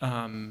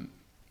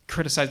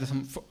criticize the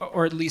film,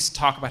 or at least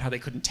talk about how they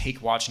couldn't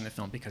take watching the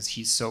film because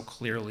he's so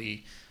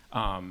clearly,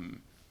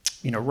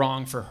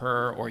 wrong for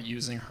her, or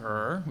using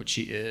her, which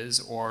he is,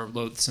 or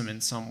loathsome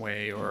in some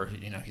way, or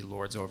he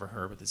lords over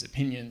her with his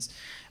opinions.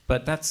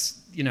 But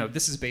that's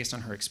this is based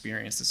on her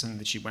experience. This is something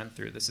that she went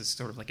through. This is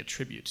sort of like a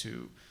tribute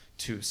to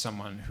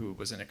someone who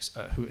was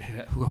who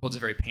holds a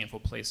very painful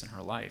place in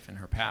her life, in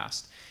her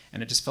past,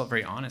 and it just felt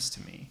very honest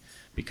to me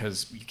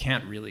because you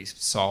can't really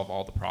solve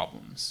all the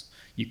problems.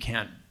 You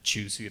can't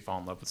choose who you fall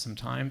in love with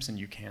sometimes, and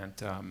you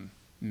can't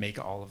make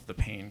all of the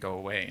pain go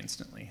away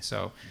instantly.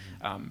 So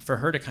for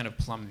her to kind of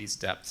plumb these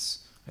depths,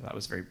 I thought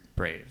was very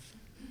brave,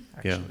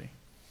 actually. Yeah.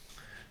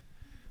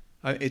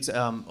 I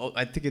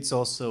think it's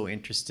also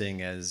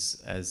interesting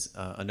as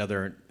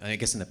another. I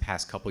guess in the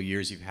past couple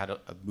years, you've had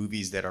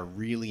movies that are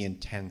really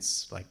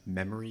intense, like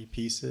memory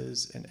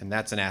pieces, and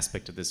that's an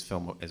aspect of this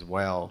film as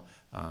well.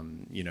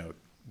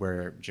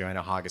 Where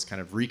Joanna Hogg is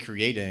kind of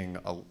recreating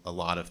a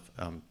lot of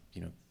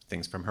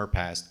things from her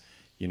past.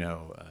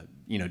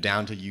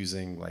 Down to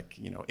using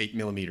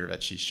 8mm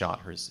that she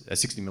shot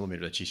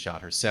 60mm that she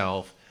shot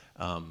herself,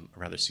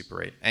 rather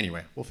Super 8.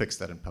 Anyway, we'll fix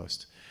that in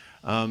post.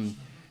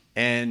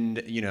 And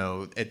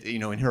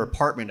in her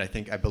apartment,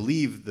 I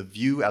believe the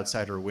view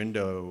outside her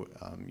window,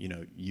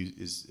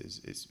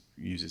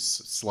 uses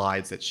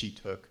slides that she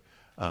took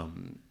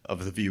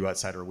of the view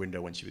outside her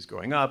window when she was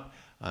growing up,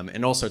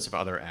 and all sorts of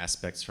other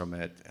aspects from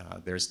it.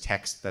 There's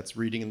text that's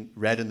read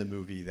in the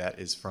movie that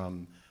is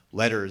from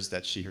letters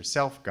that she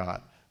herself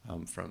got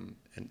from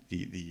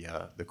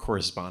the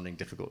corresponding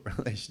difficult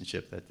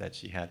relationship that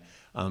she had.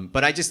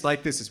 But I just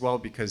like this as well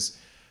because.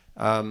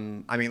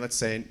 Let's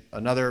say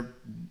another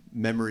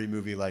memory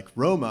movie like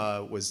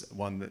Roma was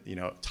one that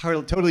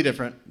totally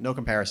different, no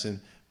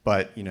comparison.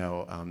 But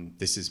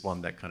this is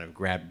one that kind of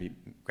grabbed me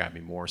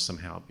more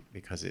somehow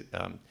because it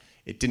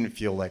didn't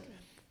feel like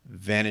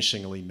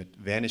vanishingly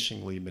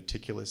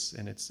meticulous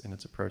in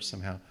its approach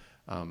somehow.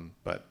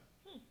 But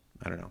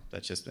I don't know.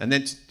 That's just, and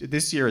then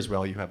this year as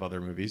well, you have other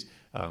movies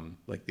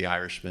like The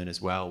Irishman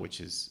as well,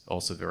 which is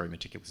also very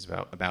meticulous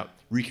about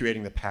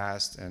recreating the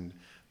past and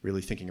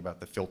really thinking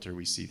about the filter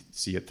we see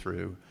it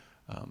through.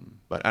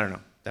 But I don't know.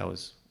 That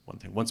was one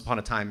thing. Once Upon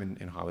a Time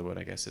in Hollywood,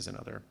 I guess, is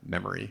another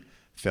memory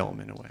film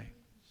in a way.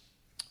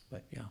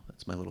 But yeah,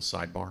 that's my little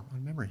sidebar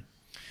on memory.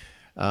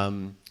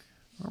 All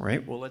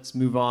right. Well, let's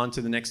move on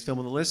to the next film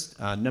on the list.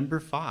 Number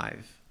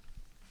 5.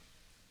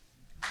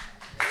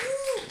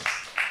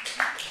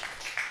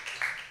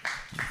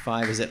 Number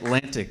 5 is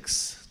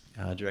Atlantics.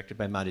 Directed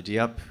by Madi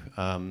Diop.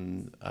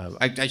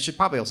 I should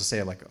probably also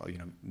say,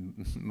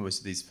 most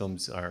of these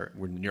films were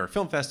in the New York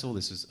Film Festival.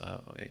 This is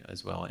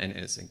as well, and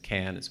it's in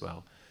Cannes as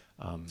well.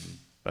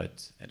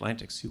 But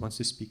Atlantics, who wants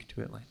to speak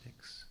to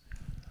Atlantics?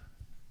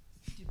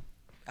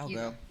 I'll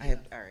go. All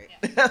right.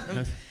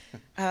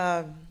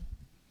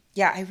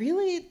 I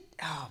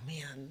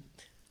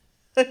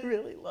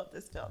really love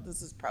this film.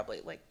 This is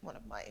probably one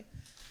of my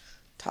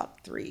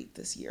top 3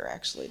 this year,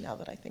 actually, now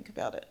that I think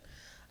about it.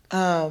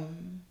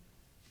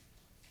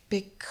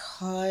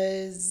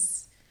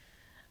 Because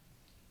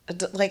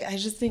I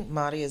just think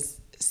Madi is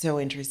so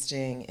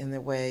interesting in the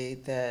way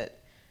that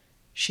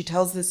she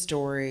tells this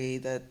story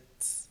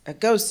that's a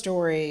ghost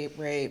story,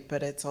 right?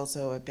 But it's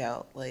also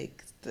about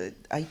the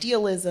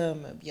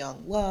idealism of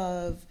young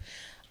love,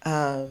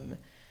 and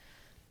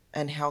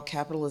how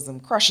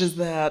capitalism crushes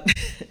that.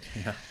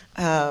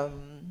 Yeah.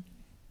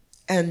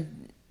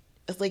 And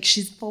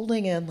she's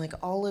folding in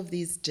all of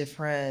these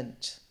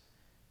different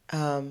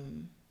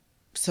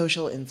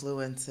social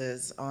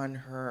influences on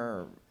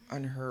her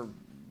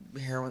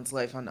heroine's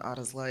life, on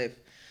Ada's life.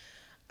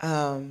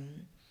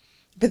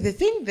 But the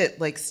thing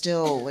that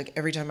still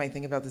every time I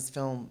think about this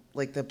film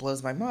that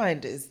blows my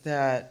mind is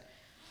that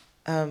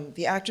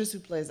the actress who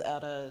plays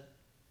Ada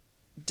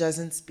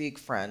doesn't speak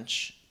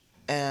French,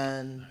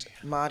 and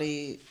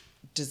Madi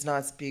does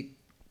not speak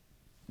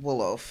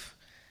Wolof,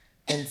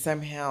 and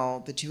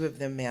somehow the two of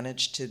them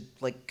manage to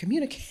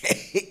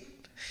communicate.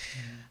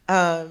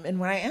 And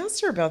when I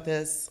asked her about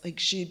this,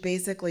 she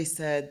basically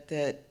said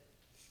that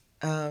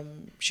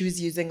she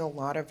was using a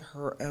lot of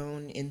her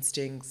own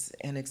instincts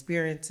and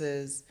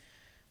experiences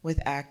with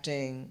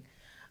acting.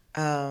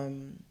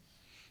 And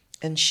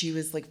she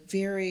was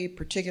very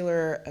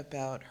particular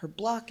about her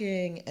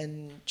blocking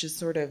and just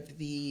sort of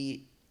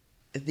the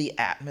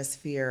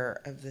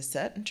atmosphere of the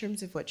set in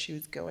terms of what she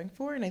was going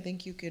for. And I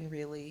think you can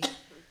really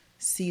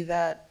see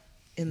that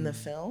in the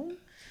film.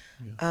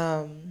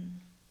 Yeah.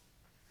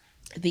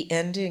 The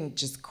ending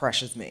just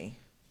crushes me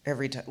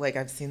every time.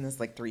 I've seen this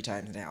 3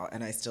 times now,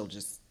 and I still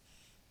just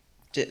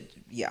did.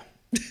 Yeah.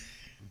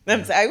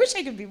 I wish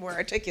I could be more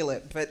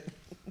articulate, but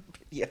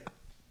yeah.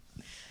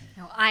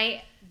 No,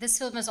 this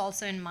film is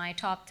also in my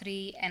top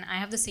 3, and I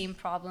have the same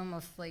problem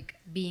of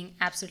being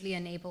absolutely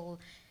unable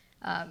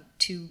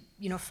to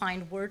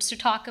find words to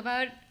talk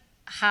about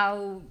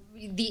how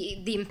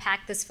the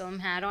impact this film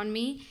had on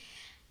me.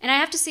 And I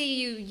have to say,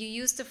 you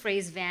used the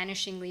phrase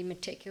 "vanishingly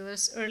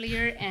meticulous"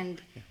 earlier, and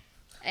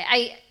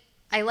I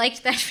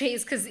liked that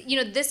phrase because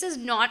this is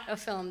not a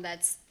film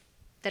that's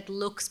that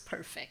looks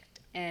perfect,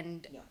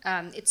 and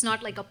it's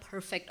not like a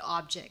perfect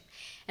object.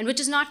 And which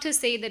is not to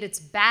say that it's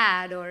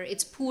bad or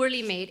it's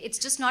poorly made. It's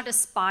just not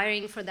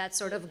aspiring for that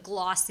sort of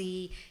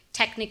glossy,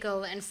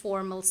 technical, and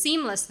formal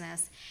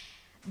seamlessness.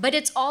 But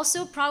it's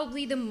also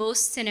probably the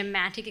most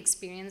cinematic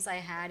experience I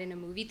had in a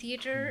movie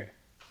theater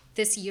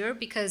this year,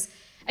 because,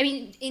 I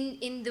mean,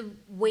 in the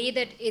way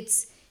that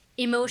its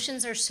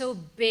emotions are so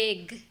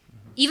big,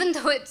 even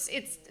though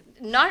it's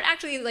not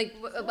actually like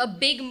a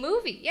big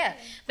movie,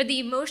 but the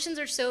emotions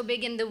are so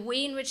big, and the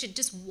way in which it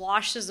just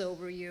washes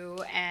over you,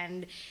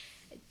 and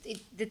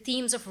the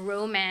themes of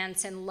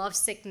romance and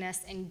lovesickness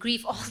and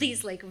grief, all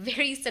these like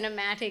very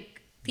cinematic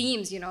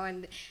themes,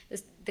 and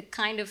the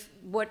kind of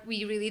what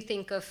we really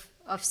think of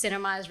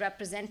cinema as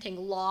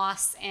representing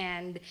loss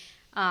and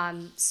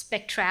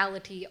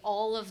spectrality,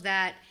 all of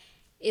that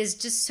is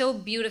just so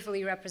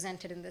beautifully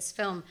represented in this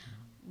film.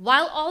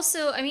 While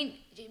also, I mean,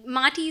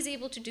 Mati is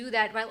able to do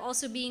that while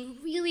also being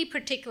really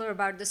particular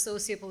about the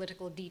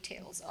socio-political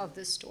details of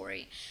this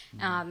story.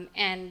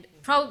 And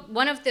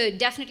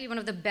definitely one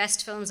of the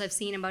best films I've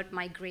seen about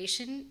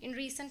migration in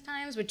recent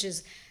times, which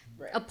is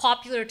a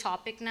popular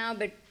topic now.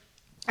 But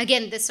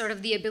again, this sort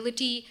of the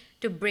ability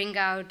to bring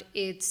out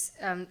its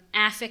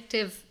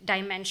affective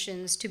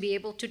dimensions, to be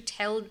able to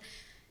tell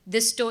the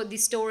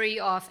story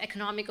of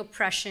economic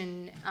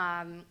oppression,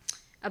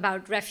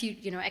 about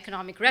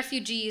economic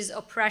refugees,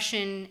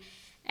 oppression,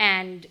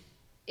 and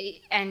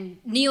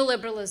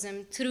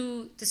neoliberalism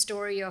through the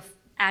story of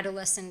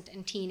adolescent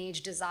and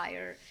teenage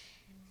desire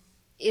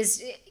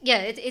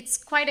it's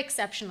quite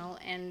exceptional.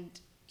 And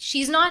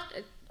she's not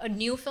a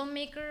new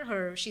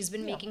filmmaker. She's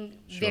been making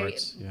very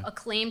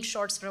acclaimed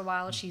shorts for a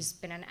while. She's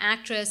been an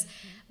actress,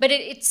 but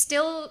it's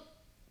still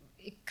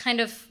kind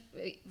of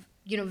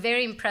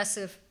very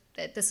impressive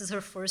that this is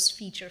her first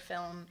feature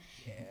film.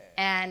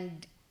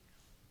 And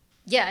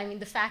I mean,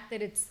 the fact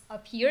that it's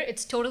up here,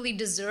 it's totally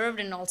deserved,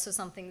 and also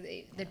something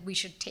that we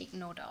should take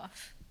note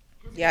of.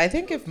 Yeah, I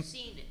think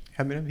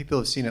how many people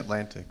have seen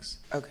Atlantics?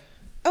 Okay.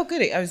 Oh,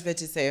 goody. I was about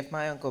to say, if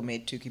my uncle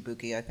made Tuki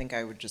Buki, I think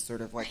I would just sort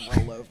of like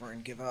roll over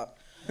and give up.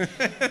 And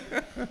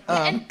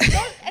then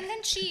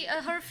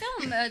her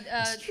film,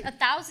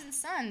 1,000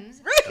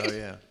 Suns,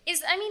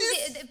 is, I mean,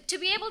 to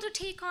be able to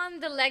take on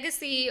the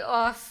legacy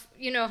of,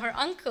 her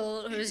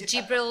uncle, who's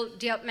Jibril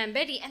Diop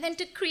Membedi, and then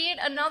to create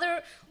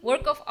another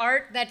work of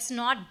art that's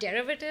not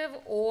derivative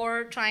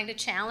or trying to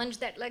challenge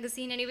that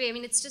legacy in any way. I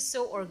mean, it's just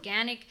so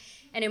organic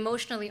and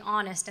emotionally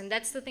honest. And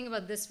that's the thing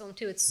about this film,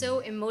 too. It's so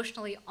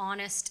emotionally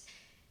honest.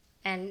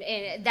 And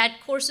that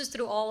courses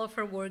through all of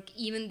her work,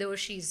 even though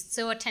she's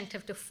so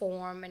attentive to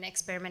form and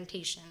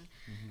experimentation.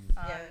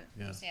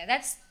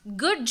 That's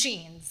good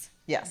genes.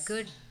 Yes.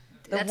 Good.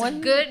 That's a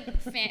good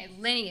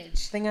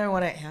lineage. Thing I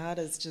want to add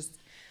is just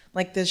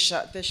like this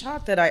shot. The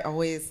shot that I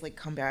always like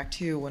come back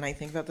to when I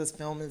think about this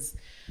film is,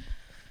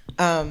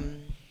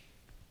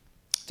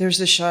 there's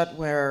a shot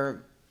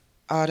where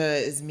Ada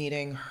is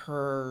meeting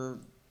her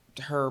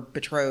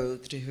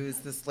betrothed, who's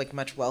this like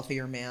much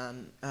wealthier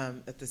man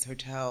at this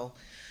hotel.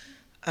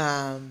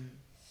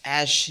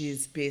 As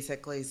she's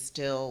basically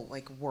still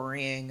like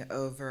worrying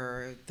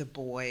over the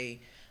boy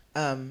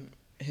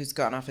who's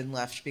gone off and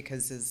left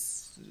because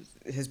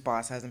his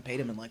boss hasn't paid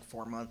him in like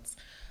 4 months.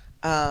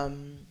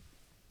 And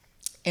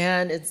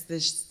it's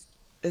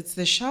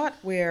the shot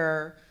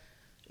where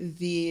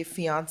the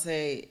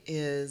fiance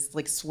is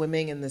like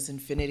swimming in this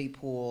infinity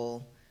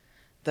pool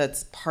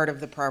that's part of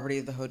the property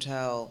of the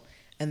hotel,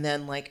 and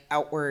then like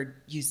outward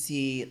you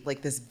see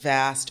like this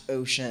vast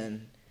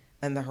ocean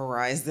and the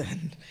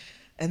horizon,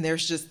 and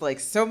there's just like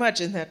so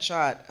much in that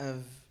shot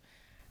of,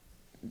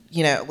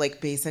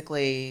 like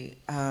basically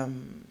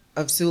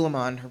of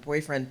Suleiman, her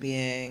boyfriend,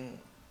 being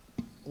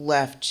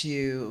left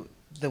to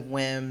the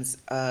whims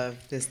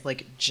of this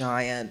like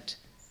giant,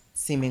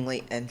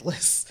 seemingly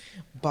endless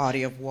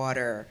body of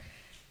water,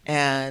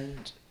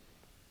 and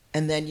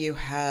then you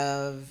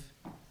have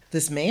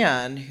this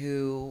man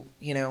who,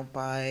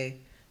 by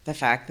the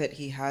fact that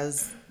he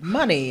has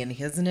money and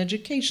he has an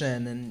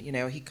education and,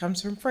 he comes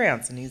from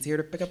France and he's here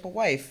to pick up a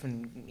wife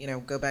and,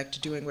 go back to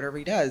doing whatever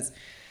he does.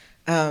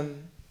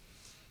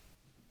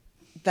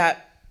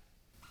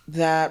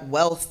 That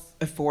wealth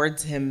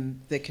affords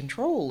him the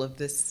control of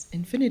this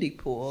infinity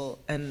pool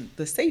and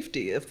the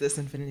safety of this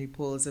infinity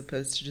pool, as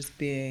opposed to just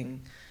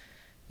being,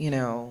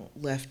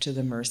 left to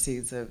the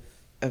mercies of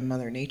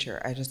Mother Nature.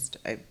 It's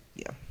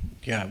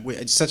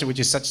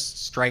such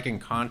striking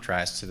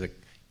contrast to the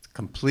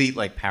complete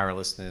like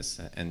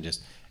powerlessness and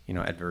just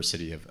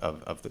adversity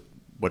of the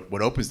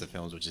what opens the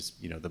films, which is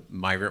the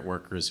migrant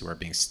workers who are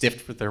being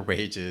stiffed with their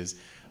wages,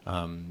 we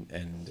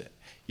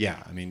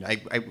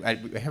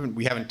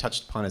haven't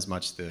touched upon as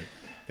much the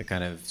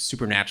kind of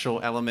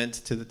supernatural element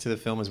to the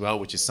film as well,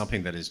 which is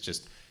something that is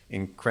just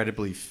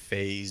incredibly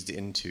phased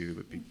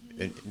into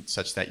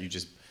such that you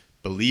just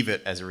believe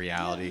it as a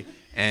reality,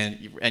 and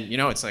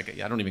it's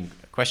like I don't even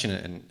question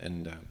it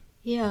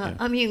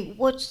I mean,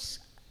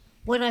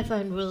 what I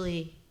find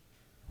really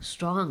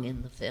strong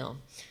in the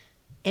film,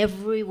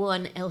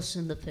 everyone else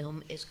in the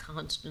film is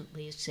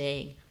constantly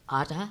saying,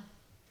 Ada,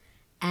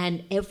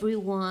 and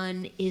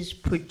everyone is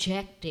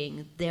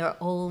projecting their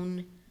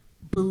own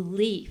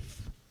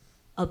belief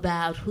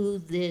about who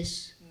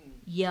this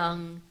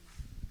young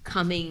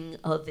coming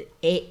of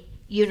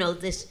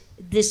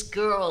this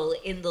girl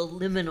in the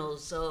liminal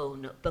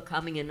zone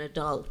becoming an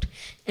adult.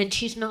 And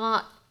she's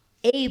not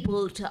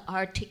able to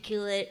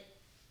articulate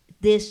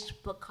this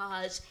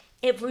because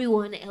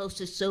everyone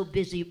else is so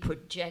busy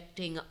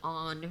projecting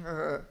on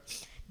her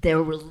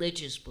their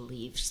religious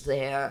beliefs,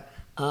 their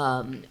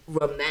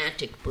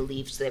romantic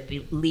beliefs, their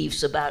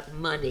beliefs about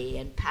money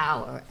and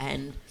power.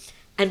 And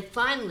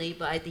finally,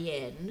 by the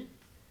end,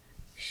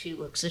 she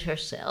looks at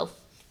herself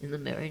in the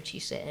mirror and she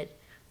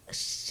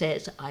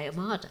says, I am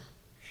Ada.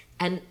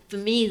 And for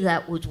me,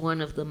 that was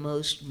one of the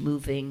most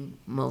moving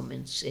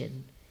moments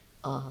in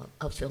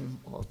a film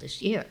all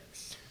this year.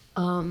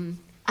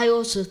 I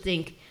also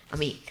think,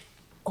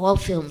 all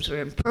films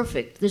are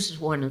imperfect. This is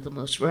one of the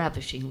most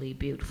ravishingly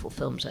beautiful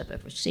films I've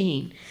ever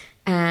seen.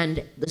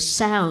 And the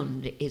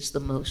sound is the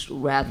most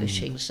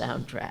ravishing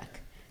soundtrack,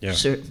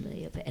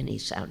 certainly, of any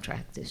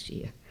soundtrack this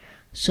year.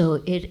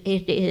 So it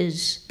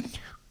is,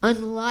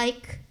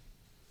 unlike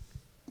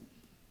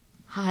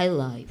High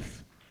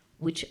Life,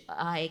 which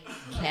I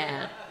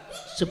can't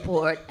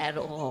support at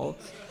all,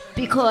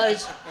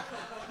 because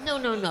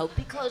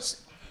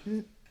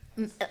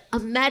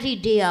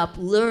Matty Diop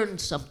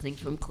learned something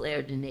from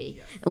Claire Denis.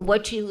 And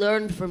what she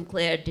learned from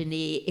Claire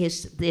Denis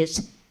is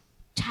this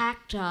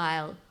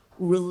tactile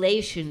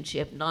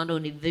relationship, not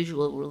only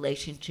visual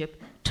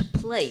relationship, to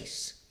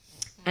place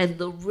and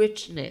the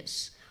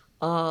richness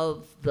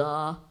of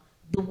the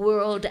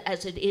world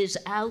as it is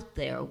out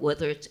there,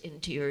 whether it's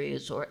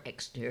interiors or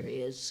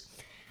exteriors.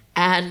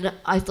 And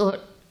I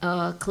thought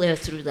Claire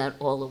threw that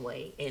all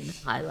away in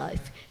High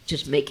Life,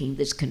 just making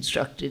this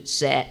constructed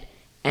set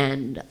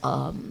and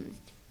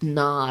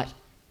not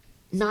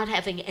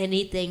having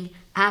anything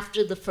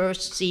after the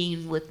first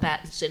scene with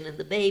Pattinson and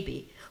the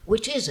baby,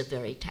 which is a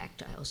very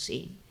tactile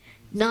scene,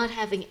 not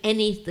having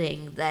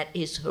anything that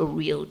is her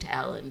real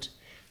talent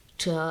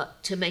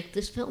to make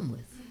this film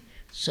with.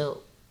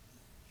 So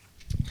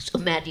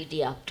Matty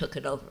Diop took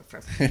it over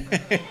for me.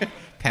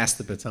 Pass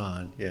the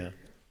baton, yeah.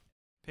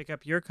 Pick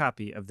up your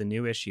copy of the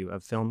new issue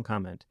of Film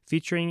Comment,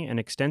 featuring an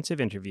extensive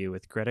interview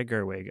with Greta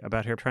Gerwig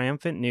about her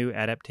triumphant new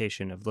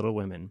adaptation of Little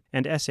Women,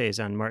 and essays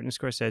on Martin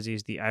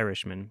Scorsese's The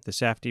Irishman, the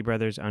Safdie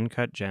brothers'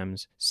 Uncut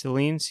Gems,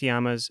 Celine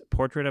Sciamma's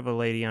Portrait of a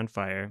Lady on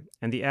Fire,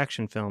 and the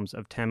action films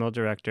of Tamil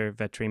director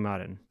Vetri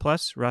Madan,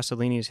 plus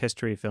Rossellini's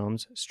history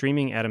films,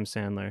 streaming Adam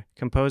Sandler,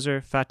 composer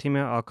Fatima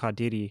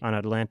Al-Qadiri on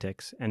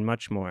Atlantics, and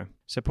much more.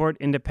 Support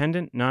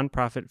independent,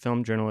 non-profit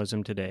film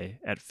journalism today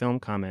at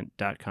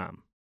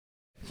filmcomment.com.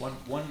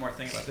 One more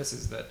thing about this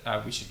is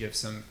that we should give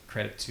some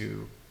credit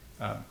to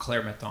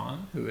Claire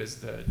Mathon, who is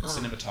the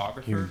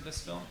cinematographer of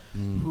this film,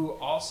 who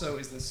also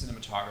is the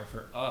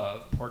cinematographer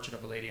of Portrait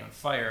of a Lady on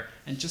Fire.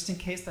 And just in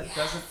case that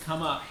doesn't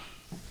come up,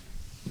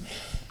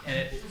 and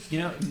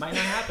it might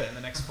not happen in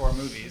the next 4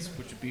 movies,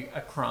 which would be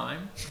a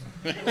crime.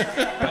 But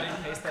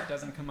in case that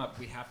doesn't come up,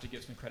 we have to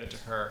give some credit to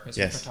her, because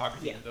her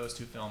photography in those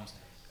 2 films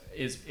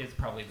is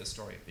probably the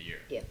story of the year.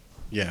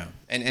 Yeah,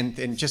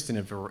 and just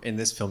in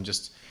this film,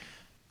 just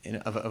in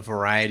a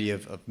variety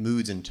of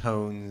moods and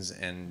tones,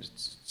 and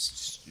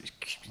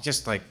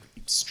just like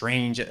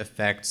strange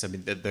effects.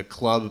 The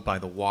club by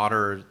the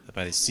water,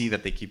 by the sea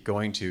that they keep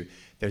going to,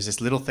 there's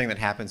this little thing that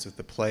happens with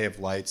the play of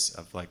lights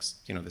of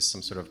there's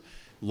some sort of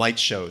light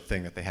show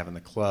thing that they have in the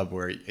club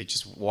where you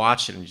just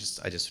watch it and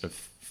I just sort of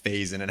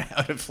phase in and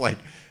out of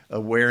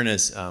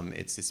awareness.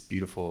 It's this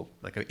beautiful,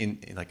 like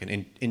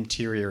an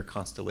interior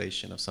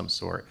constellation of some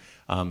sort.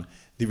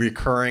 The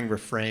recurring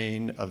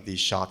refrain of these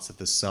shots of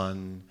the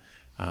sun,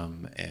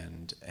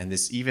 and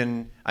this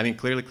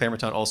clearly Claire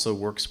Mathon also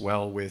works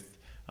well with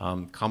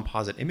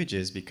composite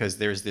images, because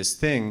there's this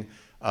thing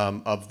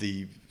of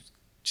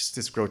just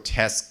this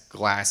grotesque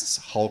glass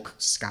Hulk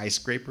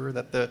skyscraper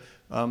that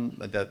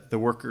the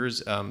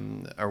workers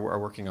are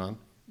working on,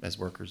 as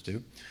workers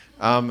do.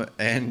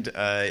 And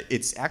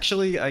it's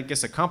actually, I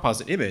guess, a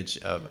composite image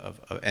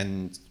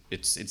and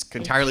it's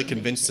entirely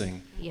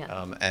convincing.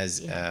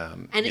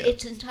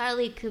 It's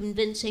entirely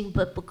convincing,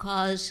 but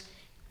because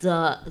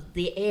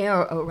the air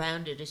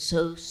around it is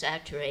so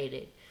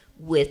saturated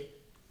with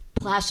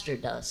plaster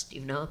dust,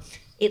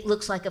 it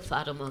looks like a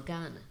Fata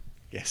Morgana,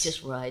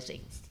 just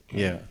rising.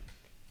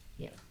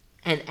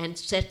 And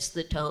sets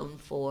the tone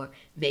for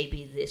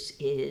maybe this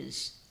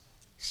is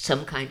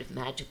some kind of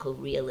magical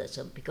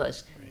realism,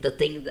 because the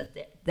thing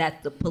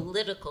that the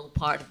political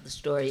part of the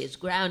story is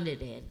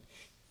grounded in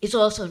is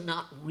also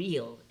not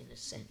real in a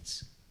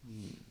sense.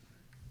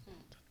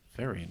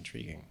 Very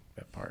intriguing,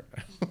 that part.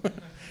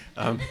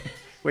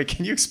 Wait,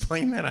 can you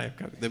explain that? I've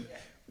got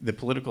the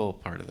political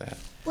part of that.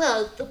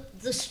 Well,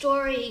 the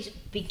story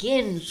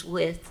begins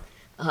with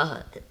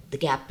the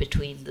gap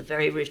between the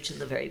very rich and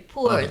the very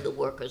poor, and the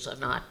workers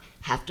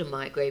have to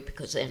migrate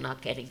because they're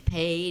not getting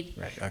paid.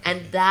 Right, okay.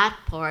 And that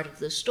part of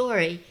the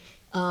story,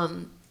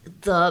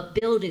 the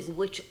building,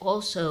 which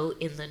also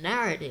in the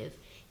narrative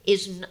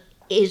is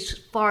is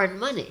foreign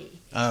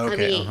money. Oh,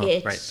 okay. I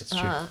mean, Right, that's true.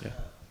 Yeah.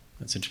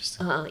 That's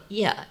interesting.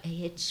 Yeah,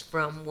 it's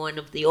from one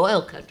of the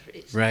oil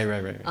countries. Right.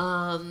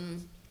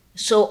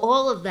 So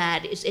all of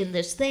that is in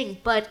this thing,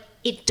 but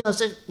it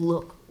doesn't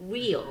look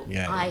real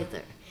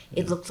either.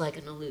 It looks like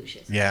an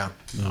illusion. Yeah.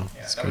 No,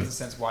 Yeah, that was the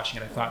sense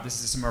watching it. I thought,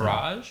 this is a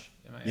mirage?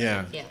 Am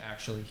I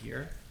actually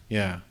here?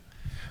 Yeah.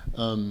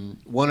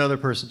 One other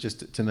person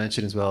just to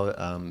mention as well,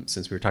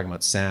 since we were talking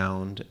about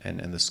sound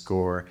and the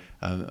score,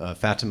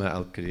 Fatima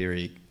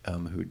Al-Qadiri,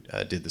 who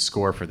did the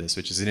score for this,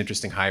 which is an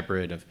interesting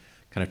hybrid of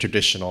kind of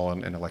traditional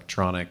and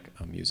electronic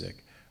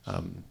music.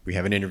 We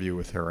have an interview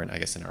with her, I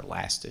guess in our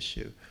last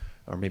issue,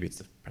 or maybe it's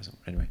the present.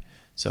 Anyway,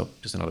 so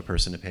just another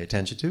person to pay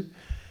attention to.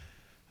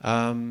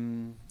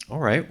 All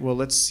right, well,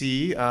 let's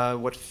see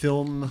what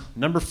film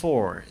number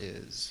 4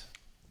 is.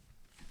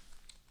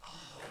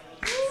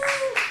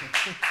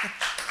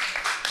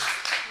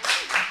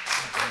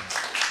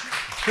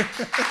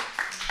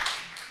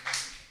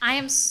 I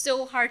am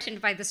so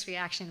heartened by this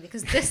reaction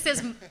because this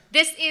is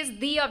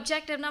the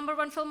objective number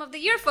 1 film of the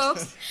year,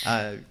 folks.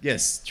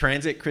 Yes,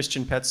 Transit,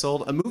 Christian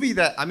Petzold, a movie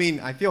that, I mean,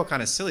 I feel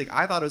kind of silly.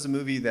 I thought it was a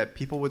movie that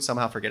people would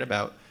somehow forget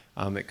about.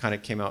 It kind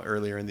of came out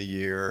earlier in the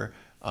year,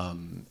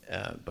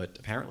 but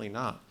apparently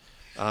not.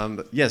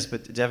 But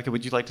Devika,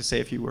 would you like to say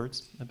a few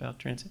words about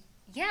Transit?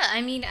 Yeah,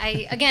 I mean,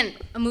 again,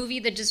 a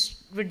movie that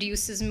just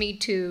reduces me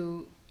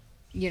to,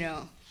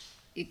 an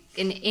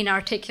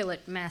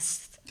inarticulate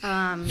mess.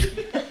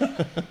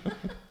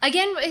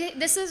 Again,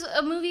 this is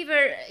a movie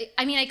where,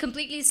 I mean, I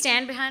completely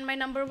stand behind my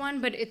number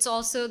 1, but it's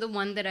also the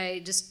one that I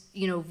just,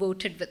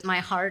 voted with my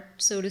heart,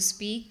 so to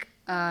speak.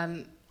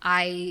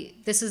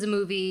 This is a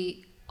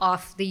movie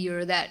of the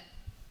year that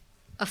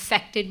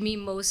affected me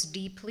most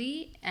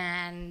deeply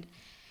and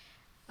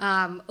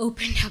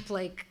opened up,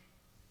 like,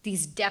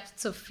 these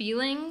depths of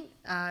feeling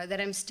that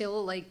I'm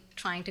still, like,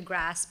 trying to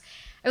grasp.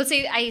 I would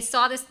say I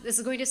saw this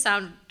is going to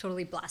sound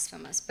totally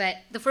blasphemous, but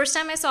the first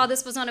time I saw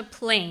this was on a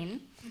plane,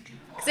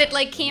 because it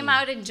like came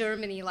out in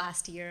Germany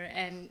last year,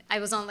 and I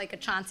was on like a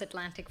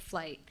transatlantic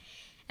flight.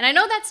 And I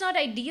know that's not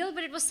ideal,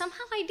 but it was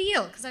somehow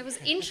ideal, because I was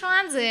in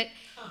transit,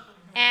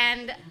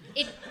 and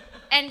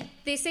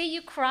they say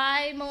you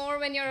cry more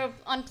when you're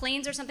on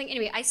planes or something.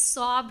 Anyway, I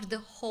sobbed the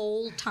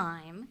whole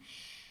time.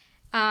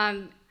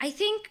 I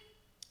think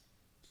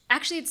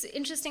actually, it's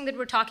interesting that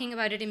we're talking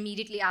about it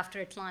immediately after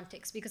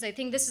Atlantics, because I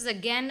think this is,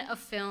 again, a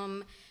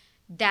film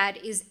that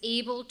is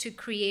able to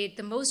create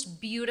the most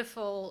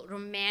beautiful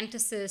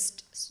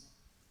romanticist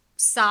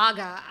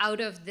saga out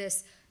of the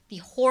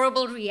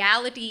horrible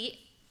reality,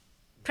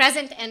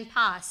 present and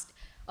past,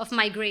 of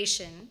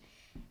migration,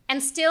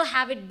 and still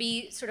have it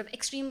be sort of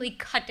extremely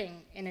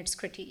cutting in its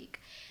critique.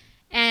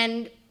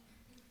 And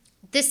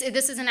this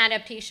is an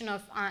adaptation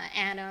of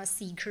Anna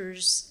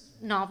Seeger's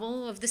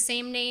novel of the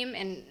same name,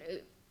 and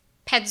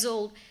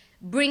Petzold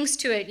brings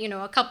to it,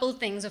 a couple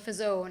things of his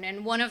own,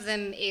 and one of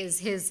them is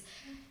his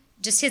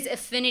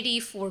affinity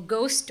for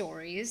ghost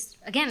stories.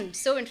 Again,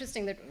 so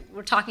interesting that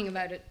we're talking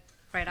about it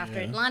right after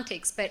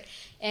Atlantics, but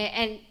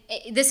and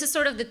this is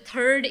sort of the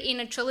third in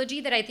a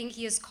trilogy that I think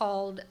he has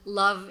called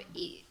Love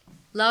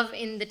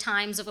in the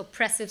Times of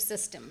Oppressive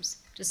Systems.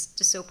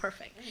 Just so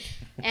perfect,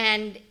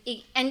 and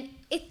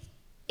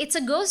it's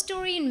a ghost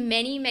story in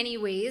many, many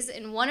ways,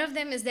 and one of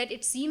them is that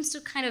it seems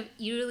to kind of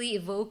eerily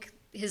evoke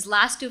his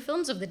last 2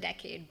 films of the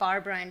decade,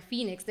 Barbara and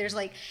Phoenix. There's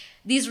like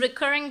these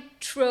recurring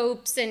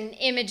tropes and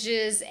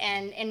images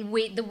and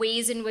the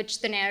ways in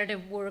which the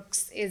narrative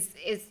works is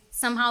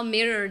somehow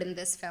mirrored in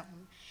this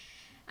film.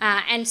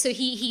 And so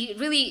he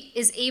really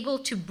is able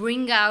to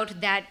bring out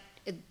that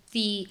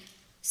the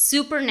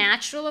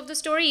supernatural of the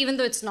story, even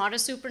though it's not a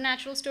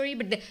supernatural story,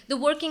 but the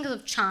workings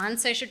of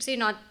chance, I should say,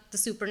 not the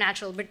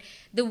supernatural, but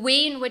the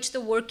way in which the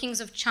workings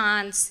of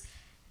chance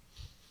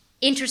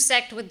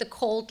intersect with the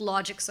cold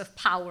logics of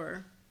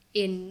power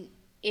in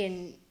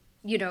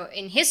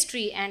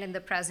history and in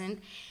the present.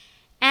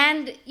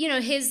 And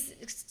his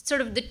sort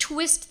of the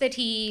twist that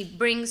he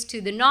brings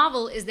to the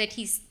novel is that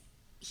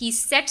he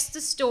sets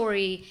the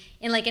story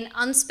in like an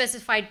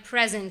unspecified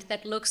present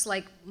that looks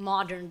like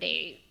modern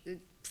day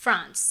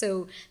France.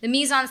 So the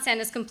mise en scène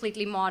is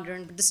completely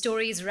modern, but the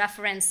story is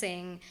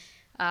referencing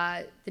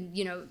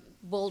the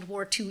World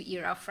War II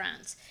era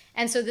France.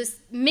 And so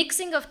this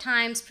mixing of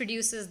times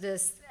produces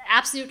this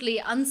absolutely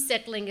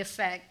unsettling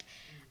effect,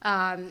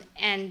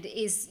 and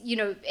is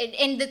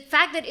and the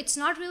fact that it's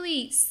not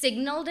really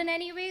signaled in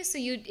any way, so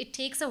it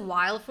takes a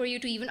while for you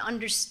to even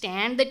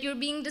understand that you're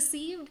being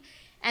deceived,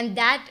 and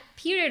that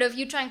period of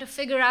you trying to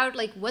figure out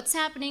like what's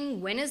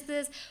happening, when is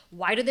this,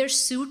 why do their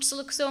suits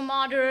look so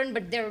modern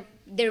but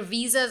their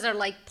visas are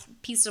like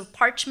pieces of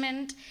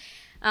parchment,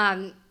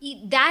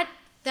 that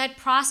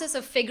process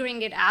of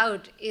figuring it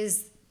out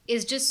is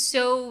just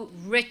so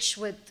rich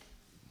with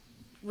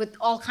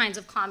all kinds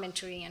of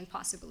commentary and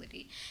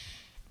possibility.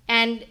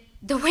 And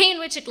the way in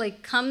which it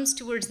like comes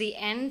towards the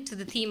end to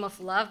the theme of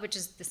love, which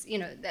is this,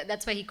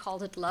 that's why he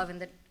called it Love in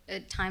the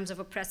Times of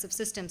Oppressive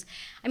Systems.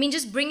 I mean,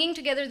 just bringing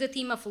together the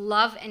theme of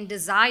love and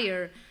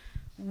desire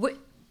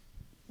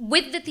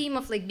with the theme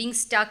of like being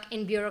stuck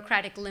in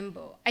bureaucratic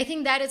limbo. I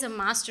think that is a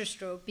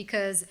masterstroke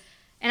because,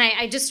 and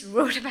I just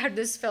wrote about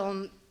this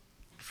film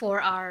for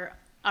our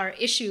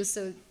issue.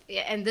 So,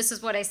 and this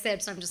is what I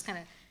said. So I'm just kind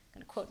of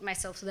going to quote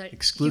myself so that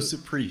exclusive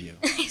preview.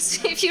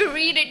 If you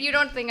read it, you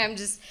don't think I'm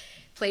just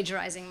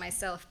plagiarizing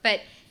myself.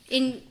 But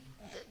in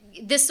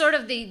this sort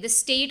of the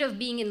state of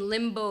being in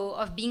limbo,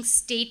 of being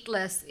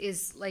stateless,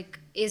 is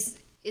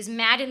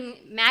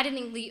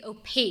maddeningly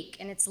opaque,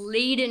 and it's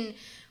laden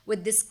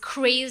with this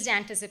crazed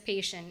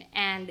anticipation.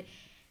 And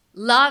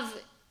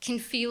love can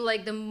feel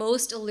like the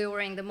most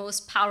alluring, the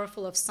most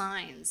powerful of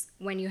signs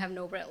when you have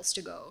nowhere else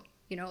to go.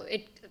 You know,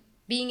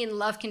 being in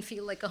love can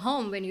feel like a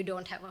home when you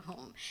don't have a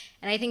home.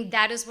 And I think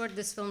that is what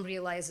this film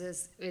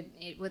realizes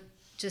with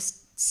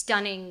just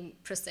stunning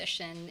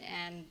precision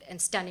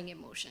and stunning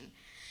emotion.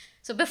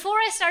 So before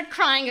I start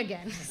crying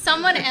again,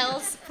 someone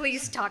else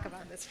please talk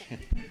about this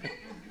film.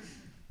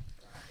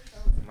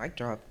 Mic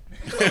drop.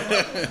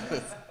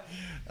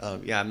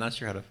 Yeah, I'm not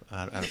sure how to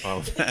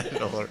follow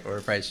that, or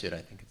if I should. I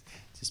think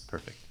it's just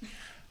perfect.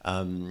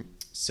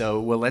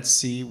 Well, let's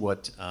see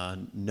what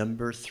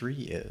number 3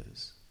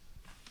 is.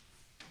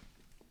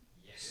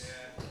 Yes.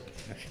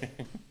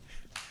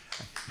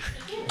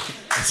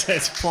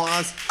 It's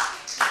applause.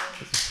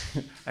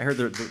 I heard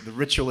the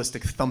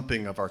ritualistic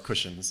thumping of our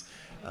cushions.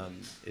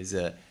 Is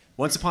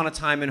Once Upon a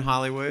Time in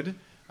Hollywood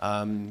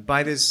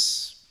by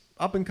this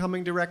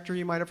up-and-coming director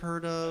you might have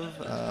heard of,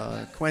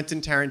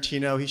 Quentin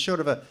Tarantino. He's sort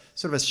of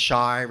a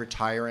shy,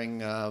 retiring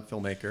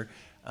filmmaker.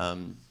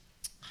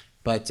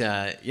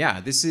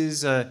 This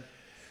is,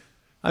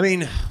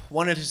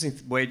 one interesting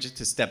way just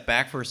to step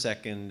back for a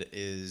second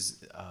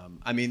is,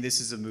 this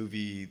is a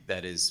movie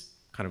that is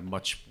kind of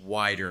much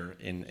wider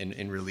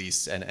in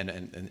release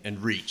and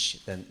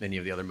reach than many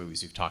of the other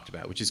movies we've talked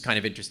about, which is kind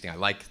of interesting. I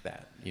like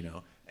that,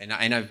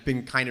 And I've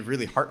been kind of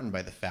really heartened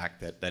by the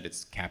fact that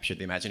it's captured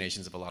the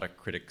imaginations of a lot of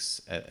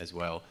critics as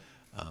well,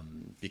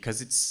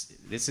 because it's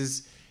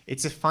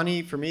a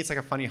funny, for me, it's like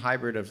a funny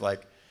hybrid of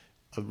like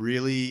a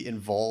really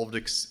involved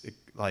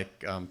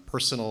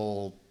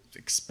personal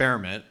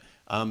experiment,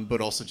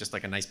 but also just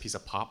like a nice piece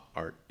of pop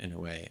art in a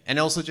way, and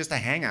also just a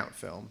hangout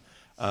film.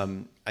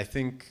 I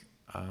think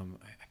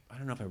I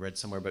don't know if I read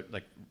somewhere, but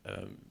like.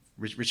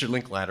 Richard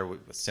Linklater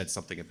said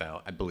something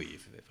about, I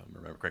believe, if I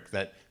remember correct,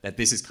 that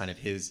this is kind of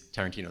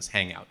Tarantino's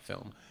hangout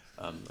film,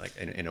 like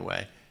in a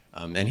way,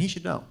 and he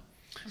should know.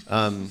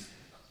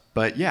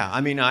 But yeah,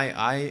 I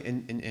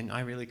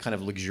really kind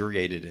of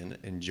luxuriated and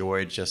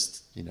enjoyed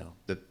just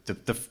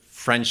the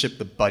friendship,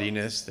 the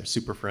buddiness. They're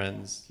super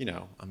friends. I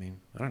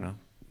don't know.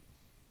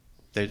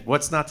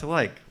 What's not to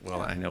like? Well,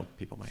 I know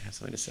people might have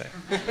something to say.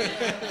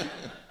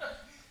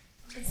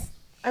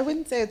 I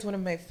wouldn't say it's one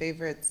of my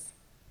favorites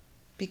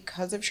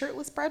because of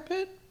shirtless Brad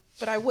Pitt,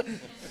 but I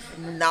wouldn't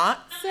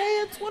not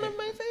say it's one of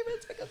my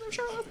favorites because of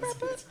shirtless Brad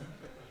Pitt.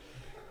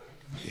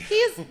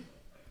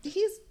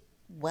 He's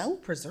well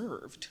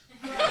preserved.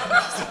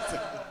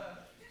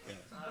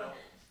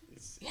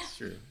 It's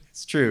true.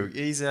 It's true.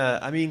 He's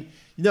and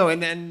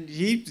then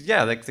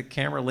like the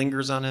camera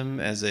lingers on him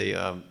as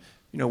a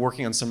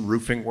working on some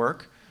roofing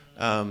work.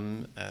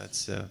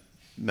 It's a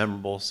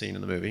memorable scene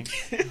in the movie.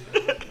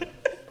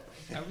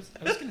 I was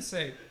gonna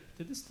say.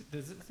 Does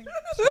this thing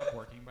stop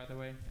working, by the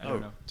way? I don't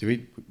know. Do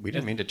we? We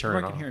didn't mean to turn it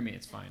on. Everyone can hear me.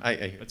 It's fine.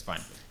 It's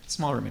fine. It's a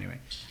small room anyway.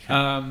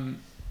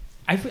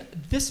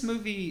 This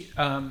movie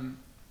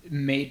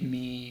made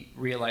me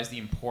realize the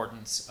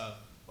importance of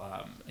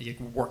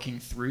working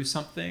through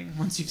something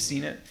once you've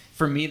seen it.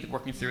 For me,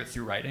 working through it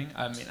through writing.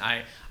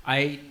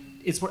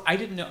 It's what I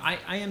didn't know.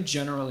 I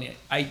generally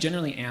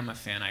am a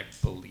fan. I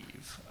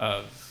believe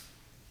of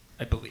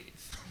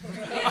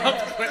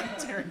Quentin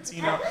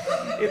Tarantino.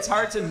 It's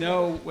hard to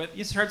know.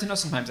 It's hard to know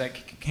sometimes. I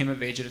came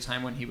of age at a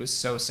time when he was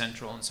so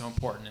central and so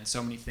important, and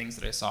so many things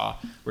that I saw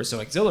were so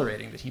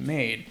exhilarating that he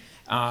made.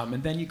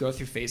 And then you go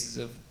through phases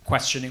of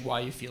questioning why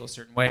you feel a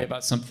certain way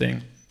about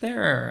something.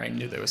 I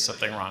knew there was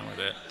something wrong with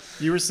it.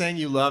 You were saying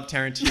you love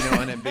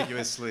Tarantino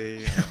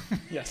unambiguously.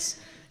 Yes.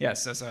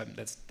 So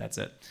that's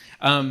it.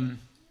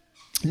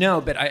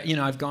 No, but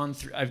I've gone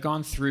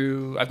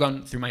through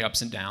my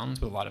ups and downs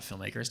with a lot of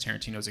filmmakers.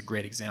 Tarantino is a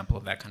great example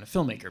of that kind of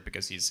filmmaker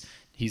because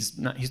he's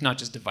not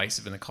just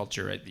divisive in the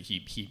culture.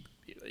 He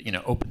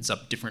opens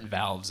up different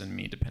valves in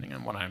me depending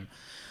on what I'm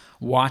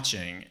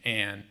watching,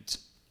 and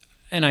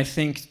I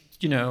think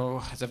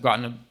as I've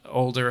gotten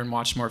older and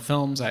watched more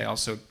films, I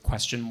also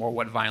question more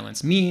what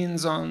violence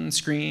means on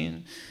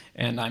screen,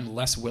 and I'm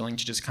less willing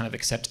to just kind of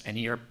accept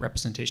any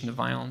representation of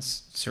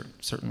violence,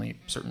 certainly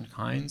certain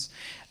kinds.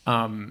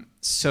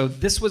 So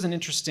this was an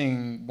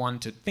interesting one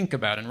to think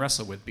about and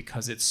wrestle with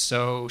because it's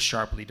so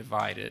sharply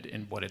divided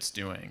in what it's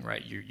doing,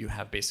 right? You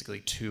have basically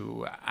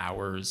 2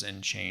 hours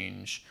and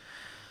change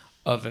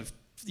of a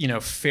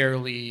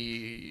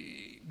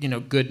fairly,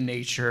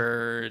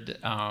 good-natured,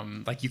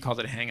 like you called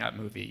it a hangout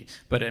movie.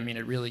 But I mean,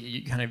 it really,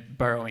 you kind of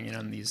burrowing in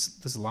on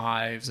these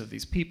lives of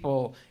these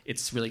people.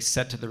 It's really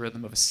set to the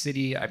rhythm of a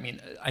city. I mean,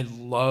 I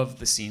love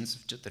the scenes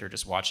that are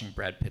just watching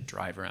Brad Pitt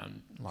drive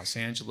around Los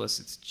Angeles.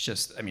 It's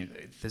just, I mean,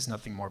 there's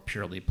nothing more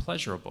purely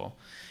pleasurable.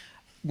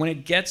 When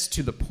it gets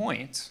to the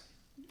point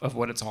of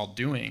what it's all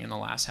doing in the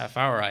last half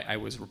hour, I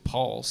was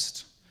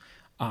repulsed.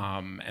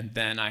 And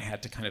then I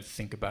had to kind of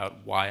think about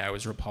why I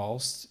was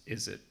repulsed.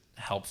 Is it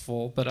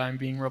helpful that I'm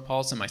being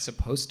repulsed? Am I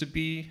supposed to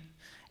be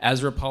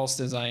as repulsed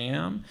as I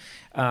am?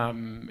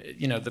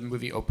 The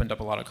movie opened up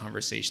a lot of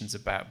conversations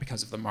about,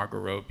 because of the Margot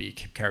Robbie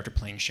character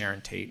playing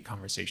Sharon Tate,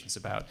 conversations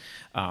about,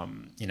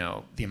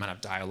 the amount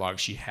of dialogue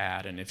she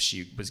had, and if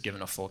she was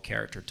given a full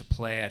character to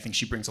play. I think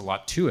she brings a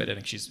lot to it. I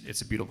think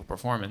it's a beautiful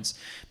performance,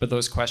 but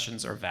those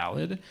questions are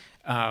valid.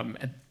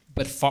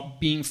 But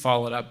being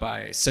followed up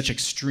by such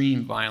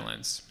extreme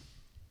violence,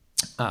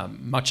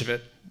 much of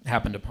it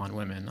happened upon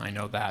women. I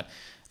know that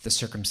the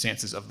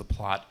circumstances of the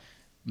plot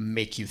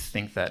make you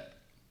think that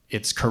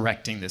it's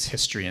correcting this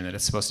history and that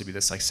it's supposed to be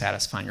this like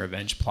satisfying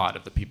revenge plot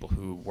of the people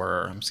who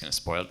were, I'm just going to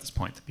spoil at this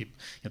point,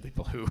 the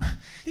people who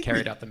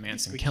carried out the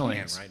Manson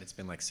killings. Right? It's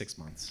been like 6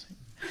 months.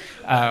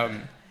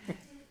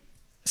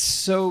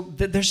 So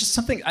there's just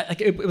something,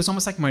 it was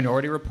almost like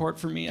Minority Report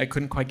for me. I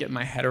couldn't quite get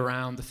my head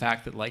around the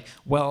fact that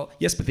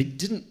yes, but they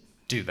didn't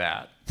do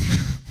that.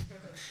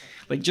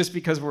 Just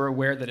because we're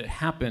aware that it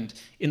happened,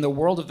 in the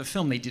world of the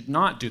film, they did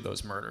not do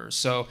those murders.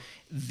 So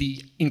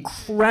the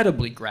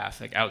incredibly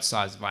graphic,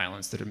 outsized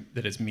violence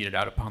that is meted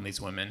out upon these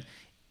women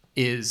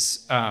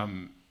is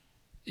that,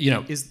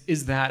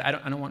 I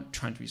don't want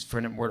trying to use for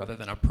a word other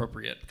than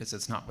appropriate, because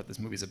it's not what this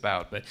movie's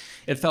about, but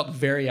it felt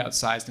very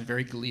outsized and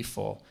very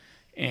gleeful,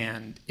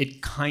 and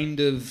it kind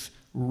of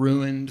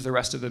ruined the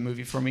rest of the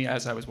movie for me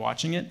as I was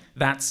watching it.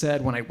 That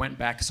said, when I went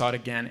back, saw it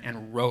again,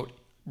 and wrote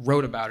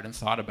about it and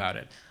thought about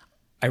it,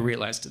 I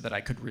realized that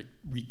I could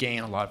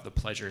regain a lot of the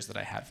pleasures that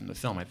I had from the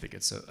film. I think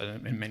it's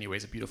in many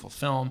ways a beautiful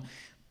film,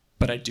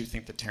 but I do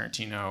think that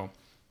Tarantino,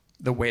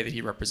 the way that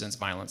he represents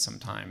violence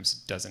sometimes,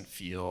 doesn't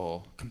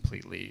feel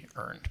completely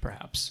earned,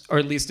 perhaps, or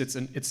at least it's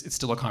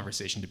still a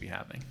conversation to be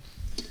having.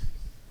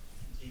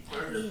 He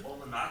burned all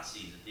the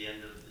Nazis at the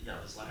end of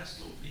his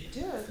last movie.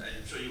 He did.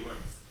 I'm sure you weren't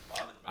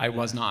bothered. I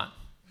was not.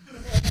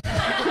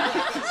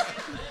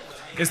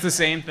 It's the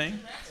same thing?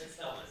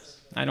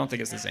 I don't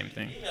think it's the same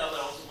thing.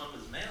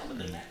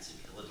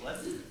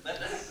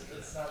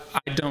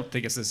 I don't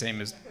think it's the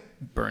same as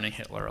burning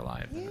Hitler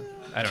alive. Yeah.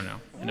 I don't know,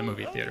 in a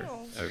movie theater.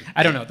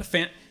 I don't know.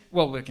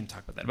 Well, we can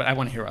talk about that, but I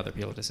want to hear what other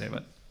people have to say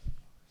about it.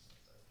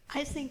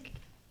 I think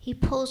he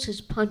pulls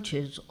his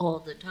punches all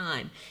the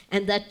time,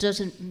 and that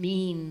doesn't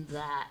mean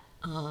that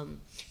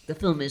the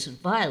film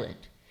isn't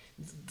violent.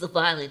 The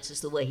violence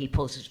is the way he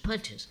pulls his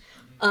punches.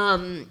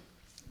 I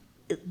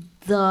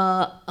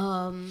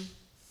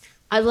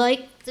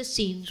like the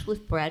scenes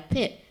with Brad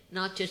Pitt,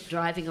 not just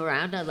driving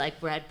around. I like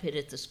Brad Pitt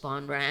at the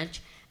Spahn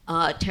Ranch.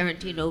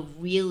 Tarantino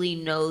really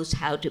knows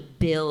how to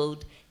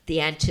build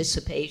the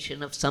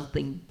anticipation of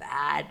something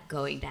bad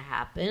going to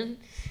happen.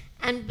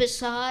 And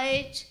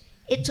besides,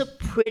 it's a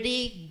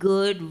pretty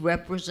good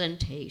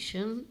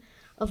representation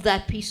of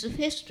that piece of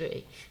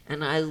history.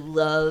 And I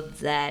love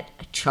that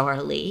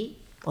Charlie,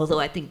 although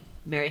I think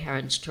Mary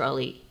Harron's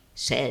Charlie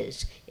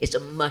Says is a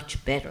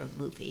much better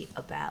movie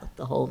about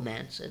the whole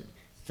Manson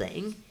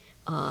thing,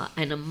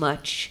 and a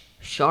much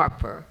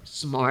sharper,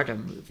 smarter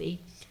movie.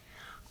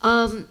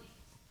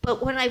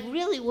 But what I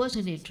really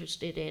wasn't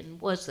interested in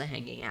was the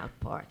hanging out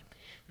part.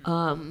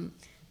 I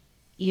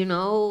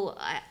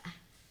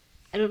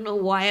don't know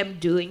why I'm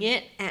doing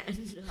it,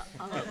 and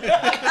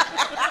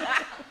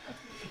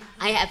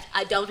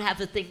I don't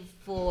have a thing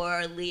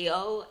for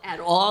Leo at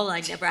all. I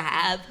never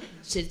have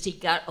since he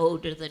got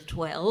older than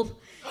 12,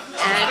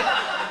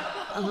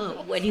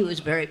 and when he was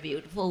very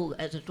beautiful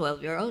as a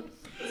 12-year-old.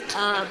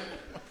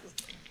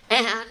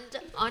 And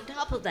on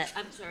top of that,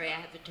 I'm sorry, I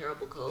have a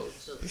terrible cold,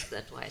 so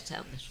that's why I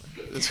sound this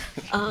way.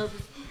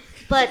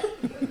 But,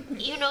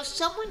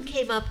 someone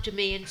came up to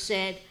me and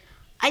said,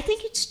 I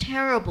think it's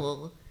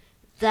terrible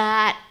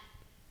that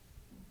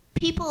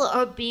people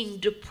are being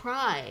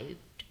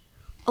deprived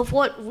of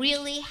what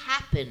really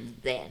happened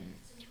then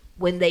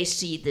when they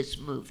see this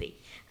movie.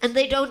 And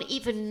they don't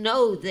even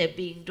know they're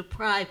being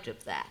deprived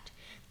of that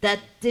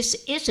this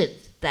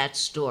isn't that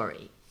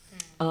story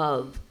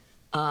of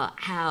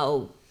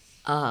how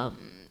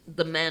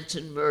the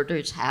Manson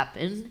murders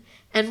happened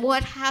and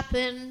what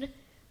happened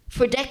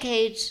for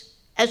decades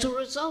as a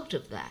result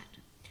of that.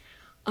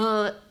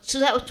 So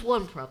that was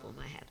one problem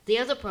I have. The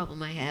other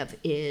problem I have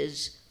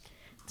is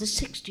the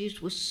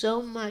 60s was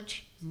so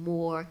much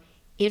more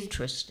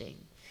interesting,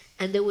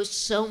 and there was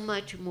so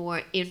much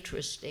more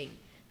interesting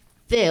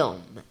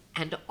film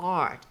and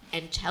art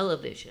and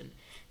television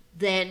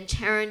than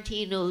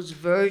Tarantino's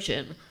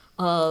version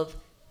of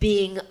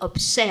being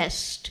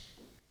obsessed,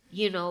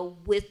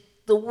 with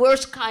the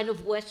worst kind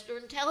of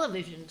Western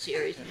television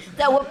series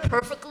that were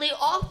perfectly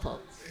awful.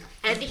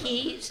 And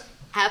he's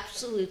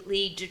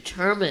absolutely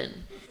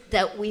determined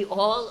that we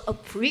all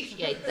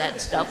appreciate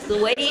that stuff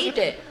the way he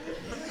did.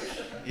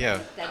 Yeah.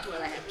 That's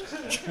what I have to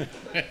say.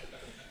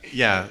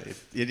 Yeah,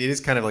 it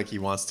is kind of like he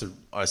wants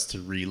us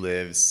to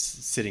relive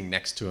sitting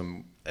next to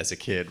him as a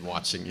kid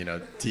watching,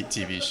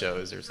 TV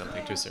shows or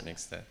something to a certain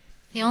extent.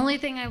 The only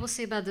thing I will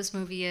say about this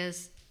movie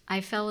is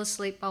I fell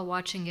asleep while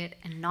watching it,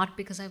 and not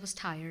because I was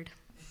tired.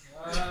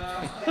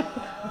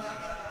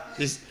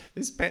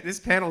 This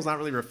panel's not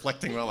really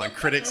reflecting well on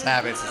critics'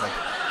 habits. It's like,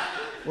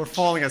 we're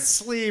falling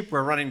asleep,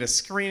 we're running to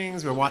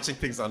screenings, we're watching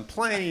things on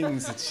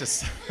planes. It's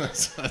just,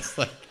 it's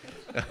like,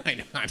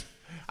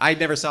 I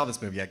never saw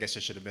this movie. I guess I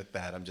should admit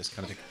that. I'm just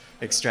kind of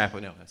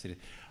extrapolating. No, I see it.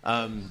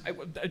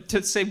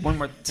 To say one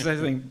more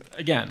thing,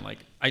 again, like,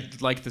 I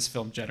like this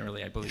film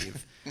generally, I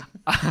believe.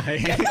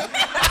 I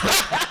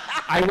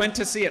went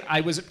to see it.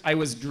 I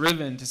was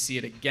driven to see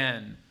it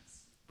again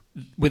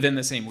within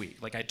the same week.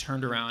 Like, I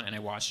turned around and I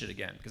watched it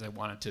again because I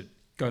wanted to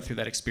go through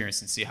that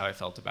experience and see how I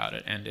felt about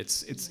it. And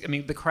it's I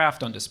mean, the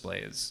craft on display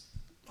is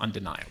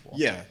undeniable.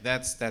 Yeah,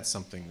 that's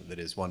something that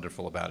is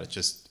wonderful about it.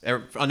 Just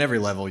on every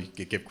level, you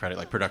could give credit,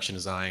 like production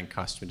design,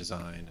 costume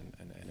design,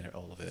 and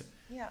all of it.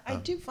 Yeah, I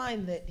do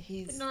find that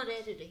he's... But not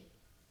editing.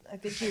 I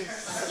think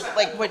he's,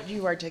 like what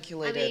you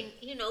articulated.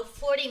 I mean,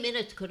 40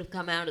 minutes could have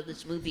come out of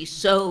this movie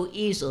so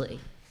easily.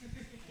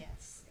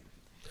 Yes.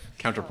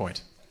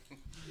 Counterpoint.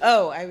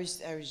 Oh, I was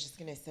just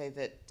gonna say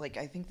that, like,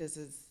 I think this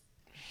is...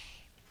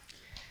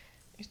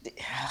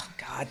 Oh,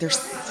 God, there's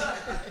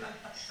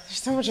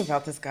so much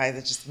about this guy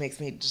that just makes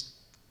me just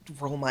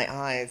roll my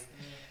eyes.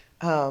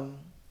 And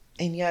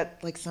yet,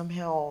 like,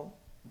 somehow,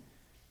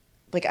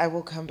 like, I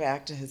will come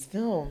back to his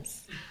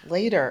films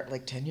later,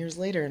 like 10 years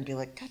later, and be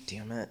like, God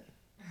damn it.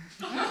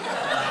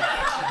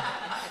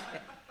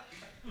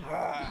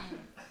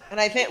 And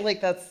I think,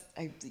 like, I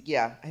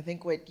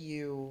think what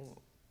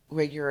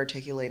you're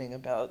articulating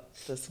about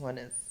this one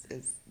is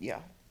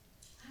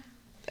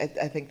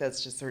I think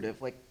that's just sort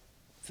of like,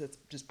 so it's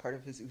just part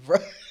of his oeuvre.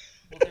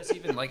 Well, there's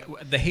even like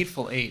The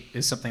Hateful Eight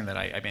is something that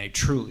I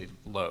truly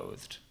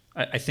loathed.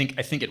 I think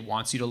it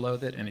wants you to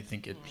loathe it, and I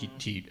think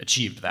he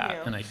achieved that.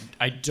 Yeah. And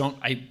I do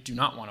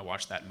not want to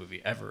watch that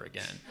movie ever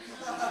again.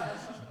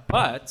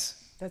 But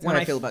that's how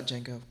I feel about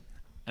Django.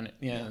 And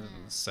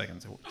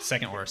second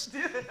worst.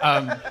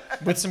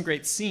 With some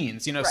great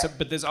scenes, Right. So,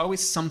 but there's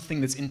always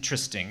something that's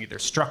interesting, either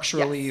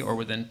structurally or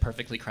within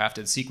perfectly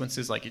crafted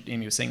sequences. Like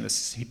Amy was saying,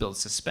 he builds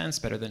suspense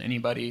better than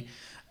anybody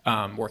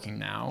working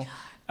now.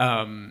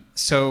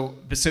 So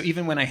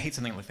even when I hate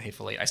something like The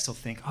Hateful Eight, I still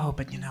think, but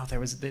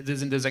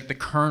there's like the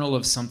kernel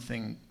of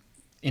something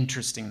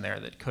interesting there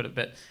that could have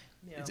been.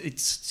 Yeah.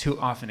 It's too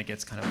often it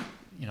gets kind of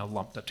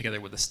lumped up together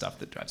with the stuff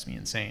that drives me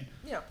insane.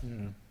 Yeah.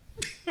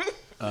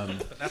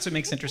 But that's what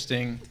makes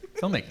interesting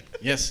filmmaking.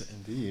 Yes,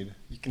 indeed.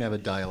 You can have a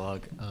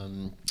dialogue.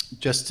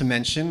 Just to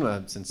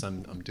mention, since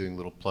I'm doing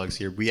little plugs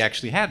here, we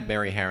actually had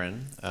Mary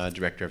Harron,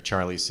 director of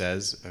Charlie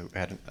Says, who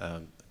had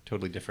a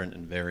totally different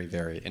and very,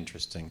 very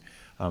interesting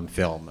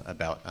film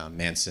about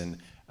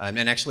Manson,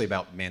 and actually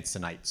about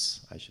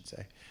Mansonites, I should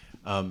say,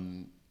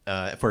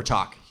 for a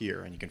talk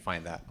here, and you can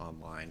find that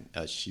online.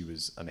 She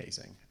was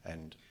amazing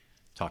and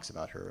talks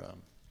about her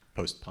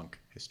post-punk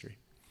history.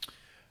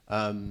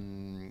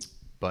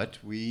 But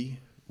we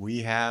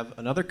have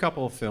another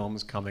couple of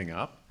films coming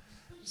up,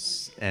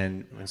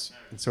 and it's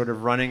sort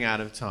of running out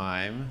of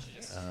time.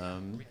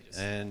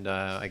 And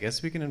I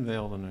guess we can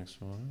unveil the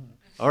next one.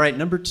 All right,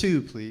 number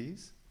 2,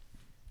 please.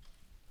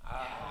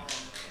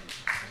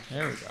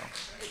 There we go.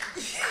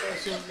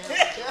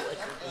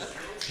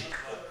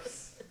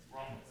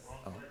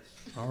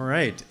 All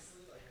right.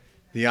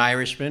 The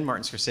Irishman,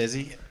 Martin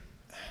Scorsese.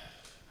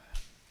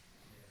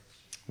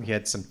 We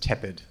had some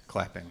tepid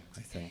clapping,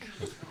 I think.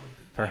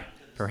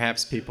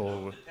 Perhaps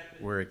people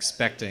were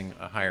expecting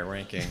a higher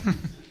ranking.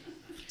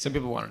 Some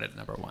people wanted it at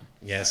number 1.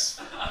 Yes.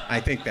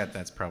 I think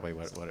that's probably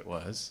what it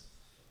was.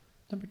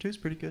 Number 2 is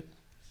pretty good.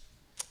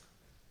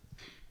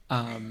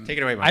 Take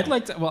it away, Michael. I'd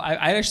like to. Well,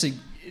 I actually.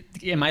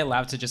 Am I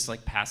allowed to just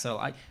like pass it?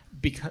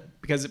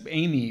 Because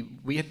Amy,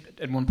 we had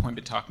at one point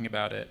been talking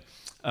about it.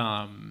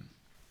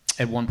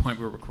 At one point,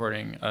 we were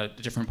recording a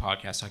different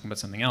podcast talking about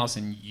something else,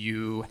 and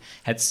you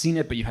had seen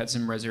it, but you had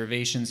some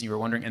reservations, and you were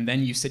wondering. And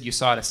then you said you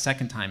saw it a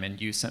second time,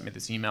 and you sent me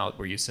this email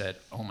where you said,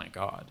 "Oh my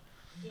God."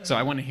 So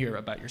I want to hear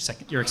about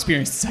your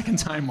experience the second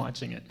time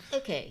watching it.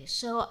 Okay,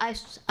 so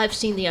I've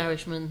seen The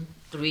Irishman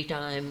 3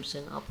 times,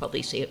 and I'll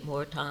probably see it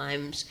more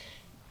times.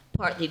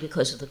 Partly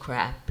because of the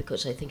craft,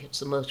 because I think it's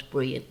the most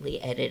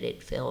brilliantly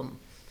edited film,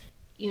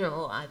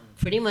 I've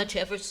pretty much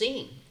ever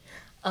seen.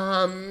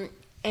 And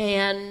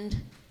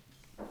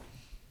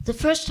the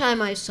first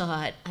time I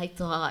saw it, I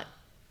thought,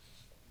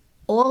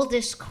 all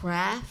this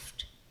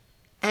craft,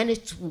 and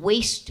it's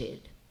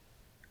wasted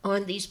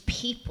on these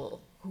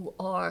people who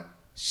are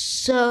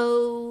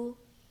so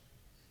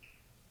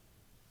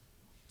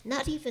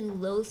not even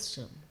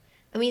loathsome.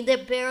 I mean, they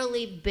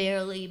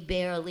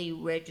barely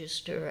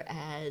register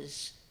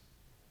as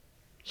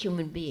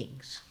human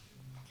beings.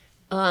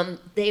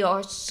 They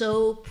are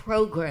so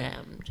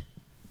programmed,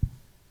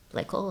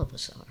 like all of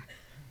us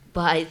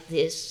by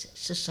this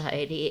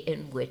society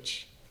in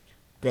which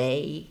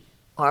they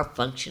are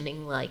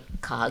functioning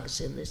like cogs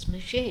in this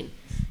machine.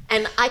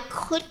 And I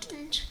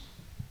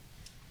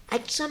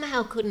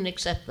somehow couldn't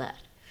accept that,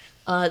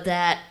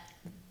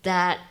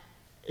 that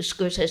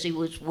Scorsese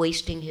was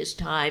wasting his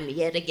time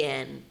yet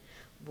again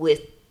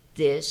with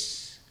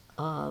this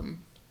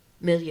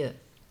milieu.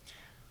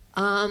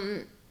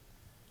 And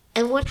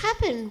what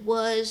happened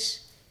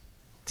was,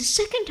 the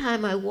second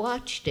time I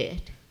watched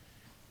it,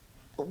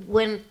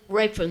 when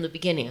right from the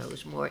beginning I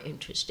was more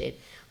interested,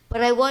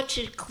 but I watched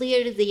it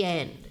clear to the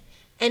end.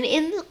 And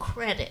in the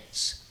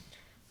credits,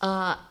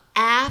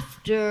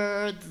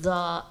 after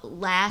the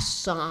last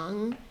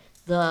song,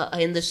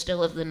 In the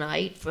Still of the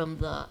Night from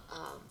the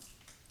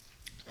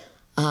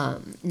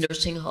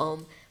nursing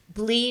home,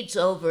 bleeds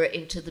over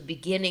into the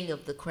beginning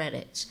of the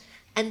credits.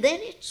 And then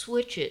it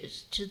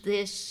switches to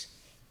this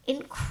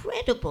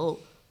incredible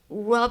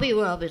Robbie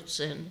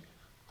Robertson,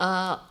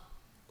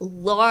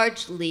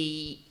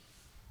 largely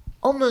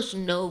almost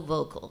no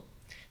vocal,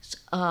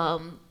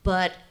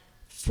 but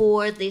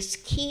for this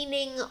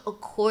keening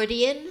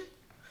accordion,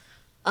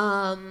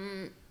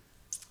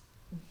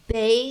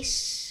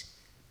 bass,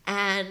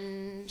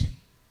 and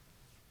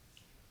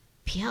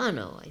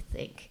piano, I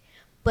think.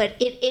 But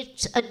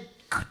it's a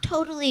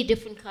totally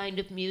different kind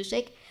of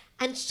music,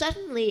 and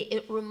suddenly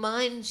it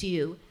reminds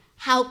you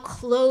how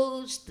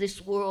closed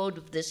this world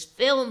of this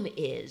film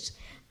is,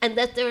 and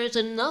that there is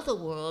another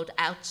world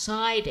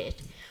outside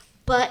it,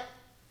 but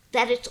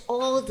that it's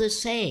all the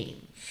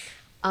same.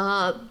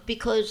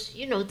 Because,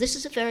 this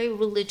is a very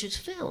religious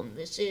film.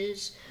 This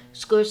is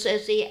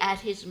Scorsese at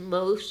his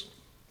most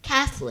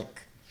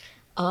Catholic.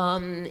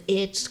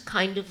 It's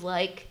kind of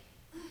like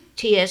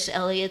T.S.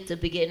 Eliot, the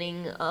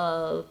beginning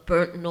of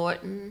Burnt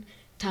Norton.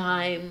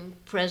 Time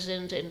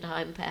present and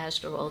time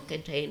past are all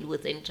contained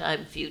within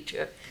time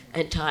future,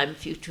 and time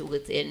future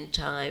within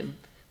time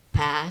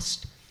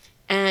past.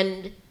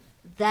 And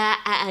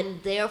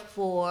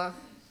therefore,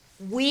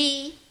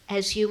 we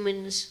as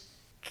humans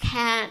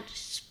can't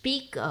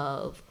speak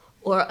of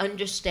or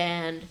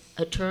understand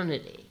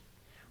eternity.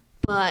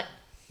 But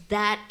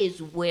that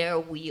is where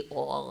we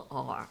all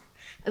are.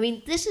 I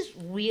mean, this is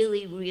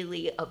really,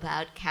 really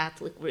about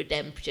Catholic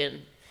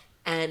redemption,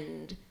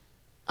 and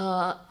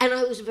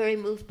I was very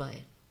moved by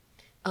it.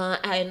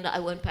 And I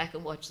went back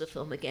and watched the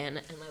film again,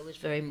 and I was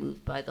very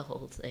moved by the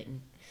whole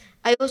thing.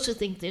 I also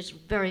think there's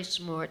very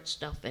smart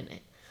stuff in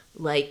it,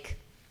 like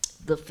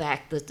the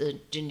fact that the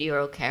De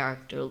Niro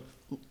character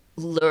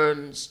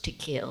learns to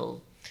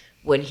kill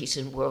when he's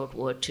in World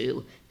War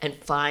II,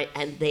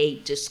 and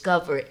they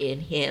discover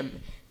in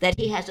him that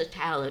he has a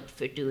talent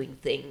for doing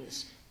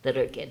things that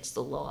are against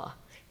the law.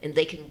 And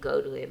they can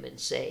go to him and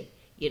say,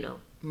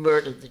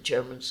 murder the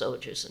German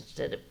soldiers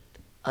instead of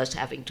us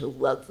having to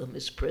lug them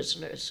as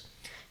prisoners.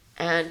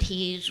 And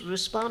he's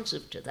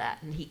responsive to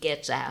that, and he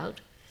gets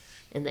out,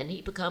 and then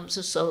he becomes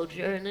a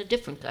soldier in a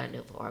different kind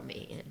of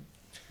army.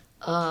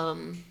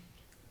 And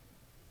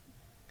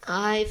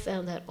I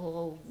found that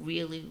all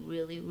really,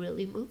 really,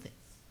 really moving.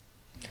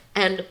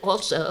 And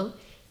also,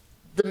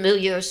 the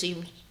milieu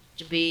seems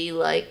to be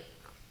like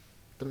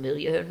the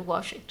milieu in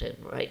Washington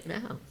right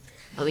now.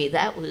 I mean,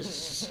 that was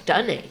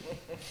stunning.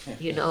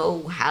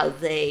 How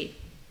they,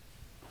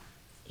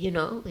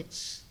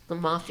 it's the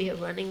mafia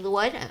running the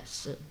White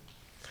House. And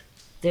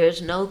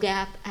there's no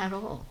gap at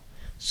all.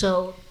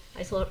 So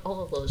I thought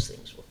all those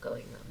things were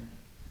going on.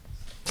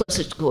 Plus,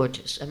 it's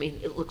gorgeous. I mean,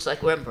 it looks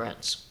like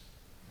Rembrandt's.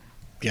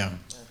 Yeah.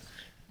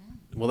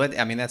 Well,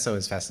 that's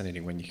always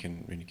fascinating when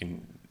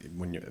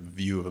your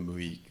view of a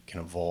movie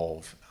can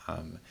evolve.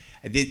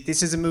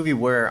 This is a movie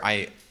where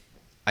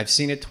I've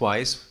seen it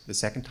twice. The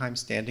second time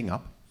standing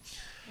up.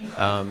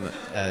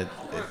 The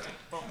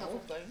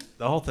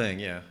whole thing,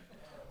 yeah.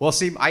 Well,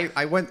 see,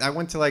 I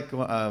went to like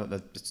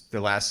the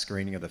last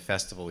screening of the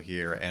festival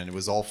here, and it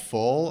was all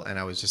full, and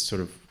I was just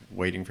sort of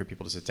waiting for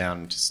people to sit down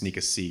and to sneak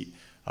a seat,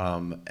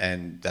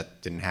 and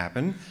that didn't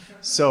happen.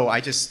 So I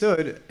just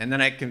stood, and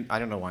then I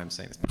don't know why I'm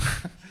saying this,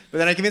 but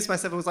then I convinced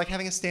myself it was like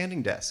having a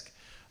standing desk.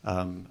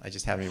 I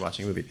just happened to be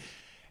watching a movie.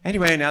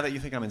 Anyway, now that you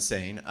think I'm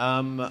insane,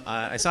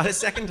 I saw it a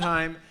second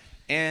time,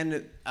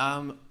 and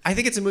I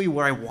think it's a movie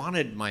where I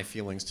wanted my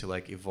feelings to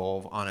like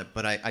evolve on it,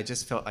 but I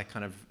just felt I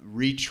kind of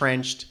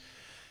retrenched.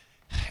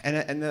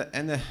 And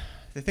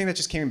the thing that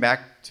just came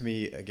back to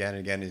me again and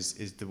again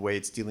is the way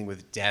it's dealing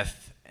with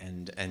death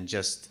and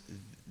just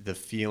the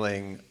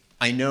feeling.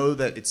 I know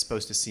that it's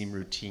supposed to seem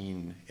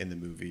routine in the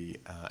movie,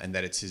 and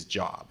that it's his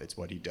job. It's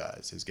what he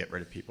does, is get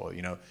rid of people.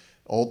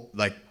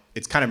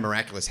 It's kind of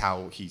miraculous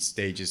how he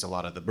stages a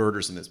lot of the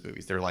murders in this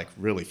movie. They're like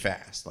really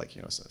fast, it's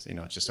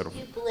just sort of.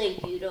 You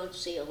blink, you don't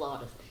see a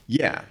lot of them.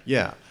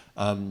 Yeah.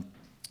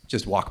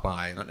 Just walk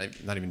by,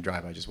 not even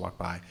drive by, just walk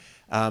by.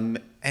 And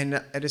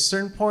at a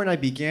certain point, I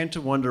began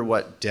to wonder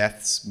what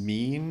deaths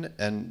mean,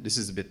 and this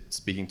is a bit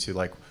speaking to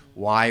like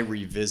why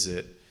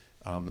revisit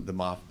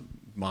the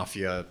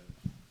mafia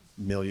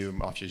milieu,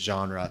 mafia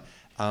genre.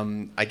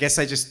 I guess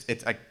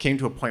I came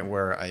to a point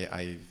where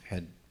I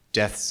had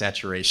death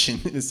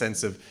saturation in the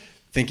sense of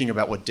thinking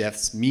about what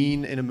deaths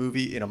mean in a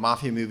movie, in a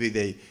mafia movie.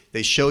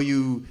 They show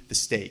you the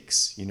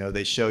stakes,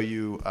 they show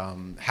you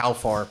how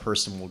far a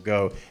person will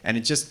go. And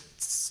it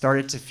just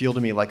started to feel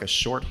to me like a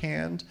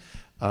shorthand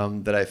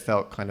that I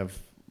felt kind of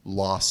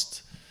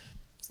lost,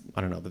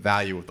 I don't know, the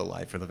value of the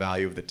life or the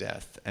value of the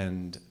death.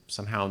 And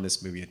somehow in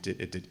this movie it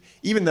did,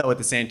 even though at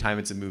the same time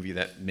it's a movie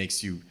that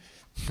makes you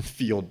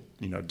feel,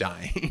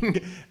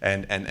 dying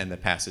and the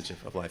passage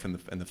of life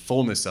and the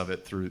fullness of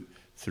it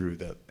through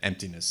the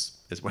emptiness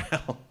as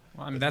well.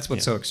 Well, I mean, that's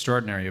what's so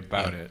extraordinary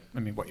about it. I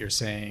mean, what you're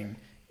saying,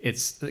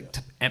 it's like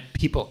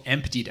people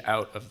emptied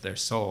out of their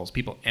souls.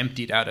 People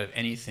emptied out of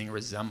anything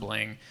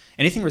resembling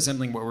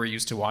what we're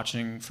used to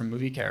watching from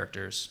movie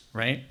characters,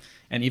 right?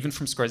 And even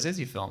from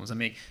Scorsese films. I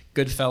mean,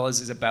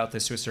 Goodfellas is about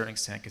this to a certain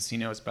extent.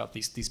 Casino is about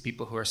these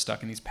people who are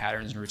stuck in these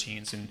patterns and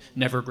routines and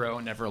never grow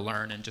and never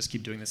learn and just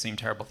keep doing the same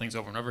terrible things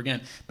over and over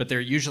again. But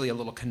they're usually a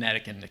little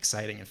kinetic and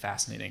exciting and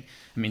fascinating.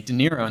 I mean, De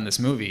Niro in this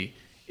movie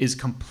is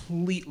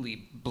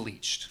completely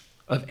bleached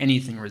of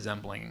anything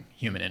resembling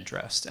human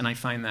interest. And I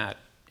find that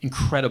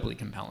incredibly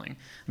compelling.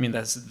 I mean,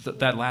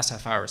 that last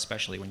half hour,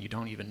 especially when you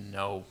don't even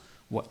know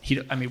what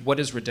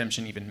does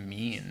redemption even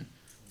mean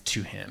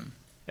to him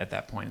at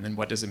that point? And then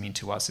what does it mean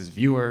to us as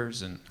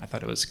viewers? And I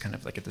thought it was kind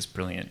of like this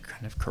brilliant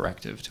kind of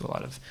corrective to a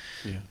lot of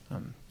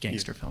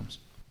gangster films.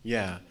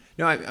 Yeah.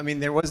 No, I mean,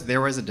 there was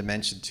a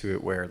dimension to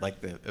it where,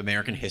 like the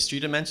American history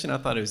dimension, I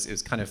thought it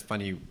was kind of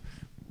funny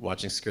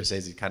watching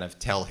Scorsese kind of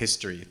tell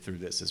history through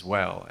this as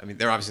well. I mean,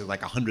 there are obviously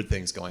like 100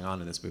 things going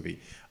on in this movie.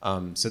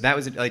 So that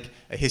was like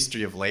a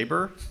history of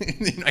labor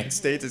in the United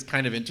States is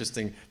kind of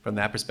interesting from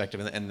that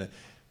perspective. And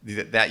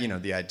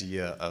the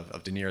idea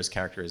of De Niro's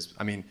character is,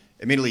 I mean,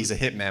 admittedly he's a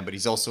hitman, but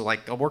he's also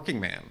like a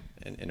working man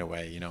in a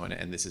way,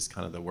 and this is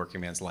kind of the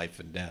working man's life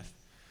and death.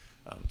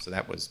 So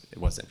it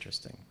was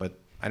interesting. But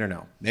I don't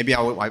know.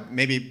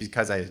 Maybe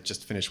because I had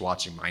just finished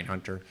watching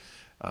Mindhunter,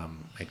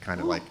 I kind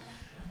of like,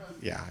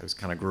 it was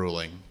kind of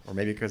grueling. Or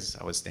maybe because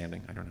I was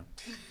standing. I don't know.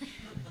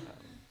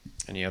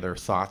 Any other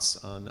thoughts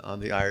on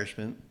The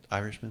Irishman?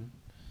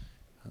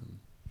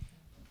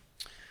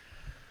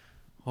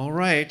 All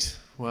right.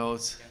 Well,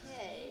 it's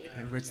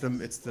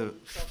the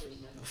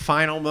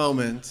final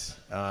moment.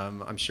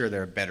 I'm sure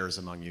there are bettors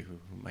among you who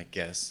might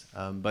guess.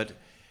 But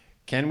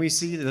can we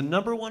see the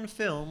number one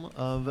film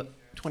of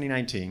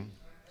 2019?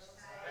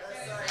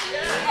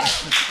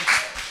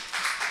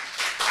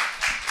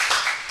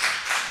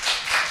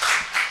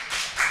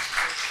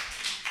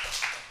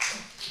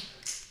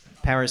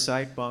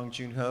 Parasite, Bong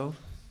Joon-ho.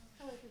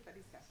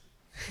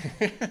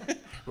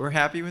 We're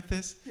happy with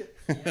this?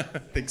 I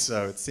think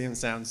so. It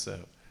sounds so.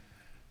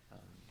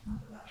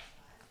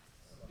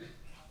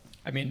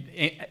 I mean,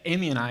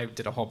 Amy and I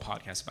did a whole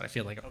podcast, but I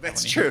feel like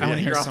that's true. I want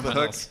to hear you're someone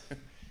else.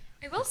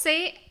 I will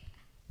say,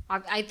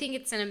 I think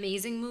it's an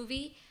amazing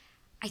movie.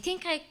 I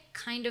think I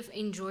kind of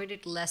enjoyed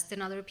it less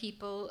than other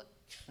people,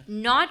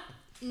 not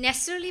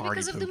necessarily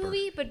because of the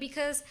movie, but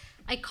because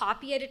I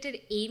copy edited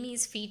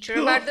Amy's feature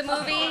about the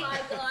movie. Oh my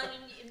God,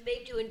 and it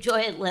made you enjoy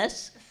it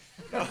less?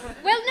 Well,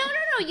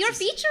 no. Your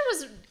feature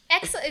was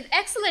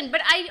excellent,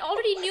 but I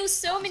already knew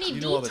so many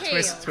details. All the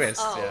twists.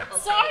 Yeah.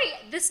 Sorry,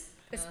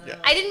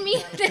 I didn't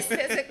mean this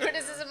as a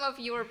criticism of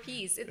your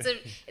piece.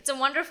 It's a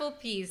wonderful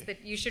piece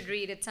that you should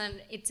read.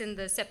 It's in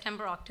the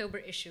September-October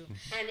issue,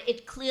 and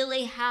it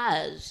clearly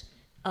has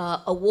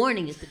a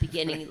warning at the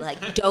beginning,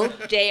 like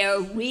don't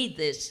dare read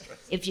this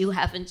if you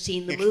haven't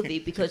seen the movie,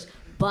 because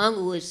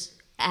Bong was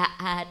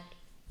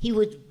he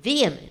was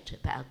vehement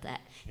about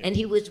that. And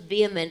he was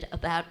vehement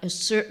about a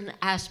certain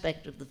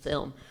aspect of the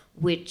film,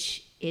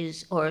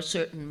 or a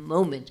certain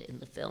moment in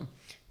the film,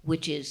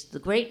 which is the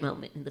great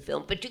moment in the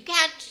film. But you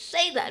can't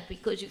say that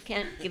because you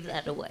can't give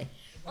that away.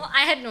 Well,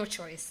 I had no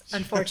choice,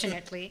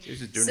 unfortunately. She was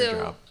just doing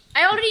her job.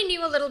 I already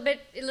knew a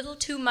little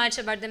too much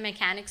about the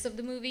mechanics of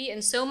the movie,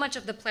 and so much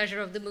of the pleasure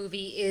of the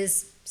movie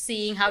is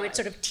seeing how it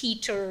sort of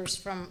teeters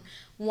from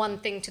one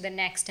thing to the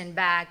next and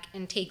back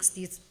and takes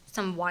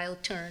some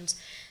wild turns.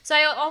 So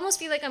I almost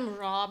feel like I'm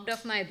robbed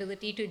of my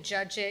ability to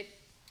judge it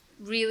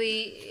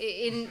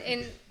really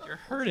in You're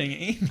hurting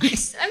Amy.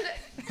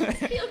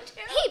 Hey,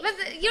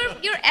 but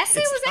your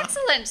essay was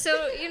excellent.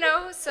 So,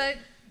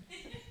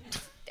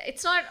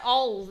 it's not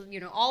all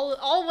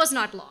was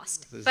not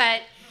lost.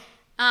 But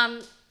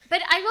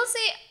I will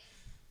say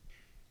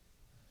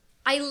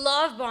I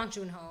love Bong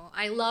Joon-ho.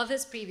 I love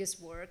his previous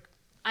work.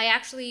 I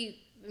actually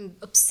am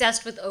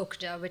obsessed with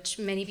Okja, which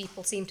many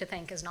people seem to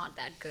think is not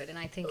that good, and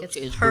I think it's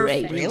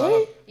perfect.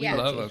 Really? We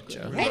love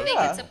Okja. I think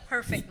it's a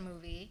perfect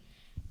movie.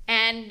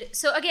 And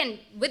so again,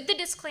 with the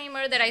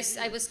disclaimer that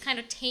I was kind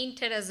of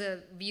tainted as a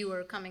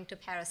viewer coming to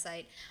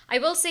Parasite, I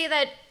will say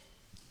that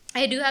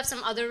I do have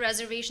some other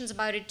reservations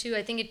about it too.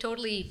 I think it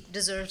totally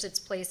deserves its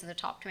place in the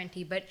top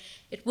 20, but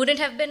it wouldn't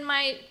have been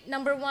my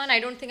number one. I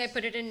don't think I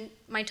put it in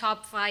my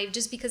top 5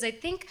 just because I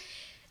think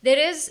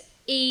there's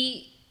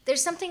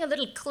something a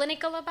little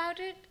clinical about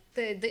it.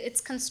 Its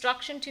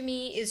construction to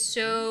me is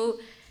so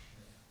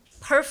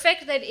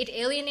perfect that it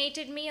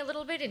alienated me a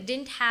little bit. It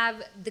didn't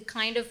have the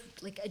kind of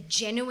like a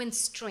genuine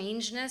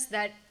strangeness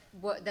that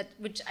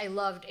which I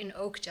loved in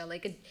Okja,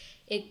 like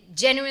a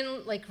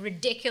genuine, like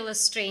ridiculous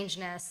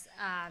strangeness.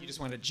 You just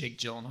wanted Jake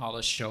Gyllenhaal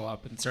to show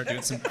up and start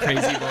doing some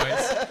crazy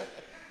voice.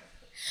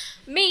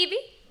 Maybe.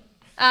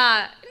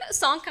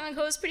 Song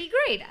Kang-ho is pretty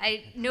great.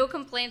 No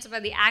complaints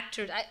about the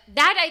actors.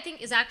 I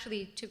think is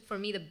actually, for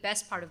me, the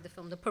best part of the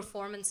film. The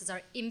performances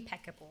are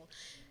impeccable.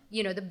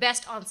 The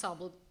best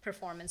ensemble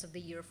performance of the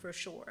year for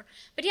sure.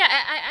 But yeah,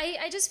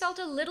 I just felt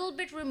a little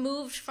bit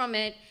removed from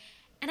it.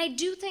 And I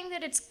do think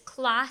that its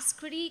class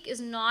critique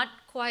is not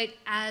quite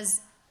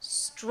as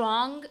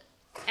strong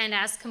and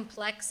as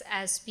complex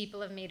as people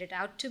have made it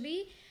out to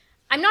be.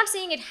 I'm not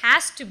saying it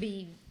has to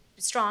be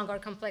strong or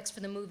complex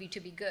for the movie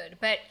to be good,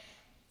 but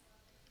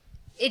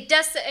it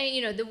does,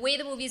 the way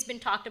the movie's been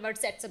talked about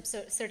sets up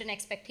certain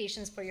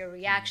expectations for your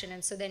reaction,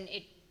 and so then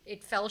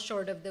it fell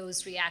short of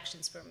those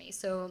reactions for me.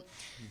 So,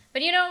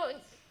 but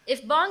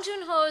if Bong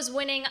Joon-ho is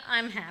winning,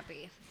 I'm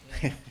happy.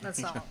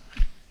 That's all.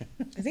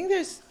 I think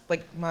there's,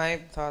 my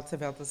thoughts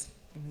about this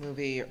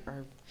movie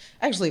are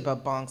actually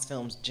about Bong's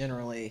films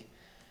generally.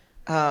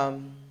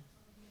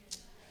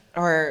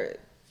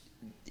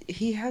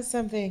 He has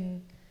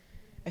something,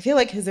 I feel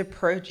like he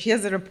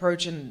has an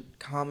approach in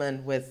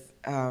common with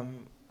a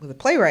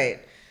playwright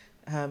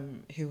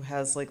who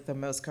has the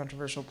most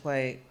controversial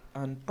play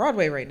on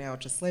Broadway right now,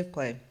 which is Slave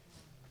Play.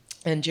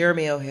 And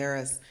Jeremy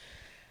O'Harris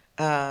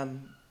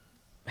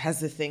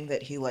has the thing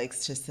that he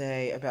likes to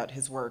say about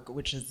his work,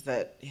 which is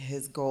that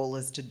his goal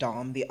is to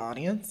dom the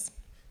audience.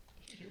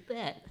 You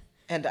bet.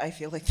 And I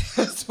feel like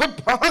that's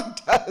what Bong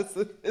does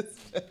in his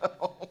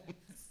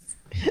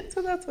films.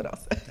 So that's what I'll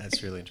say.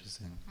 That's really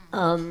interesting.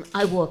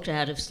 I walked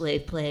out of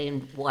Slave Play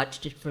and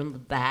watched it from the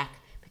back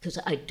because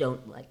I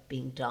don't like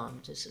being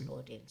dommed as an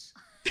audience.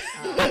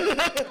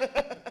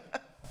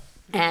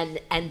 And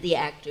the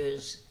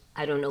actors,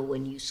 I don't know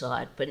when you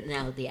saw it, but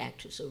now the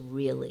actors are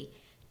really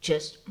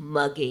just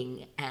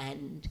mugging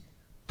and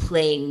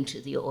playing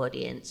to the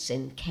audience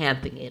and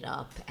camping it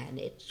up, and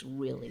it's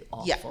really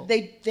awful.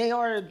 Yeah, they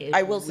are.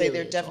 I will say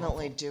really they're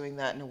definitely awful. doing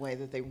that in a way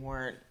that they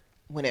weren't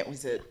when it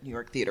was at New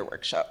York Theater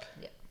Workshop.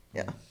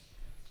 Yeah.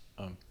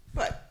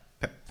 But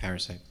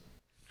Parasite.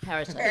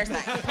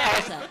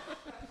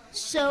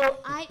 So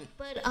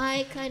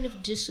I kind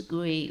of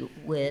disagree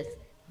with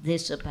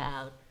this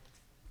about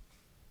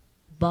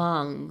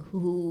Bong,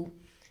 who,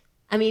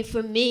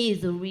 for me,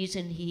 the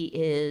reason he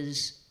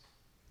is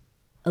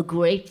a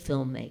great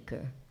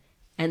filmmaker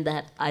and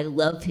that I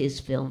love his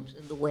films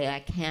in the way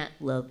I can't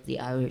love The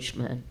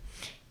Irishman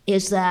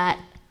is that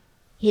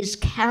his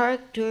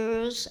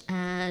characters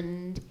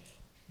and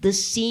the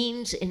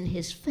scenes in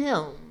his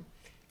film,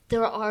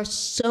 there are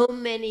so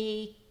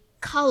many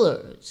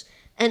colors,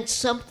 and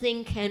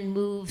something can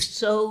move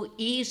so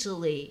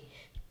easily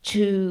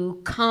to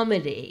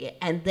comedy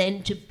and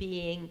then to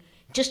being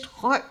just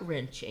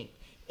heart-wrenching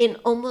in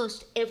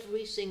almost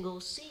every single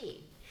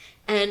scene.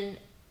 And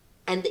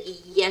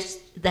yes,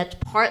 that's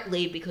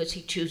partly because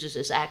he chooses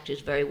his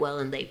actors very well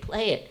and they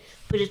play it,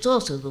 but it's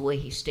also the way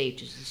he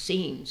stages the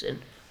scenes and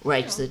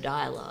writes the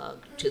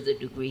dialogue to the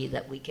degree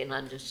that we can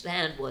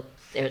understand what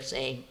they're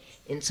saying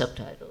in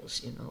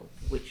subtitles,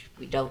 which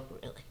we don't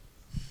really.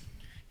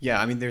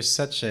 Yeah, there's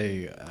such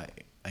a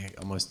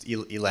almost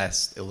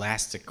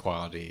elastic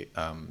quality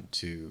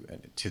to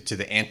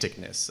the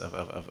anticness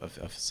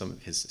of some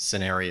of his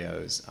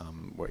scenarios.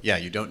 Where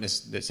you don't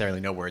necessarily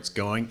know where it's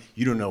going.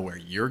 You don't know where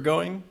you're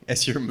going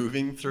as you're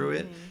moving through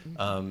it,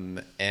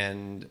 and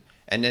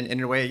then in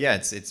a way,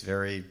 it's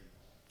very,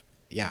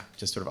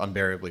 just sort of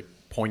unbearably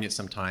poignant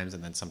sometimes,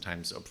 and then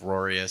sometimes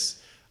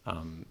uproarious,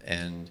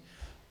 and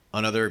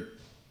another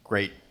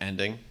great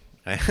ending.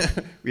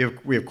 we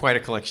have quite a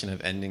collection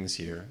of endings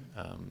here.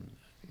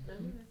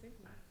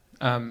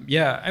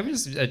 I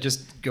was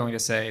just going to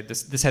say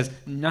this has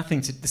nothing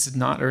to. This is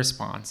not a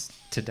response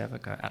to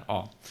Devika at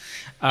all.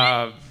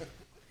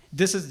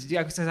 This is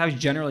because I was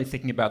generally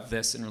thinking about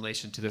this in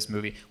relation to this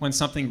movie. When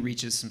something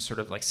reaches some sort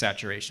of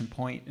saturation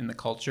point in the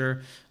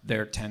culture,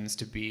 there tends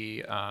to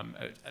be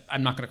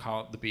I'm not going to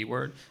call it the B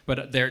word,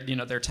 but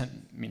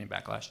meaning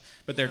backlash.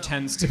 But there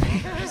tends to be.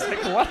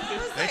 What?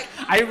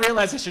 I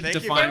realize I should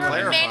define.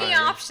 There were many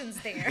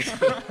options there.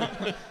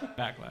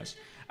 Backlash.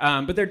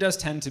 But there does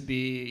tend to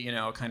be,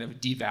 kind of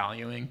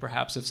devaluing,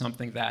 perhaps, of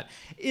something that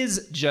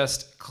is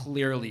just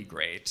clearly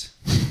great,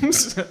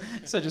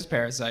 such as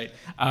Parasite.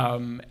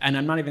 And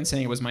I'm not even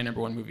saying it was my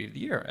number one movie of the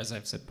year, as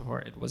I've said before.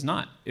 It was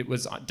not. It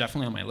was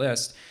definitely on my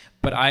list,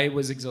 but I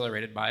was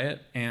exhilarated by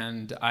it,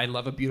 and I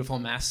love a beautiful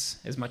mess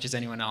as much as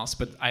anyone else.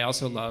 But I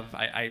also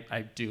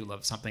I do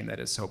love something that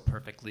is so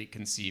perfectly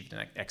conceived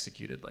and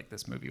executed, like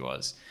this movie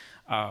was.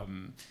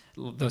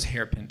 Those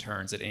hairpin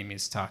turns that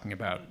Amy's talking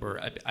about were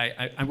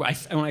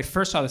when I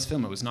first saw this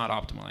film, it was not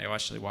optimal. I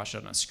actually watched it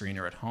on a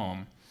screener at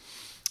home,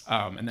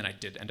 and then I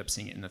did end up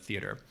seeing it in the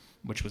theater,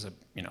 which was a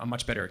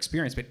much better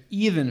experience. But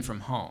even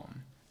from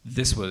home,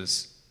 this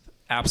was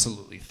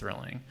absolutely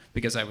thrilling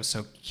because I was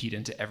so keyed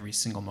into every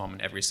single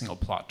moment, every single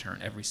plot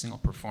turn, every single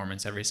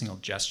performance, every single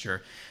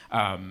gesture.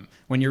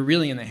 When you're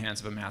really in the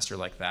hands of a master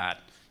like that,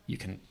 you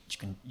can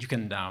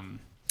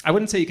I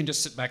wouldn't say you can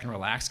just sit back and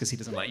relax because he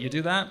doesn't let you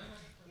do that.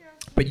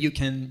 But you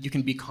can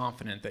be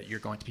confident that you're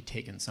going to be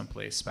taken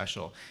someplace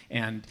special.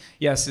 And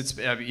yes, it's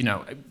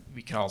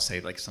we could all say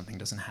like something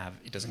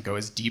doesn't go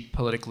as deep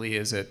politically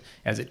as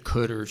it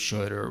could or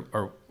should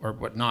or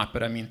whatnot.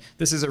 But I mean,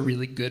 this is a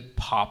really good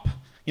pop,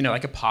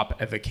 like a pop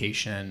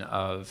evocation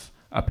of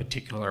a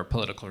particular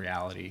political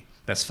reality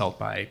that's felt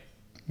by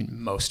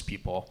most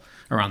people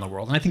around the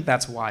world. And I think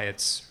that's why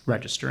it's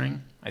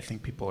registering. I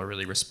think people are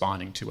really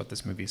responding to what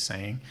this movie is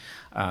saying,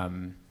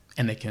 and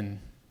they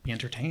can be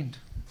entertained.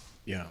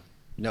 Yeah.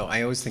 No,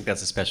 I always think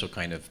that's a special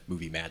kind of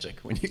movie magic,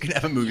 when you can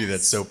have a movie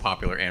that's so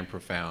popular and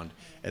profound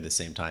at the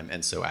same time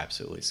and so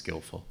absolutely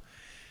skillful.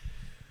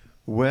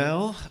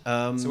 Well,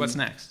 so what's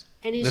next?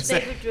 And his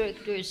favorite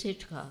director is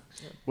Hitchcock.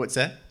 So what's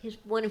that?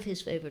 One of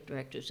his favorite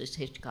directors is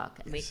Hitchcock.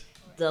 I mean,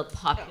 the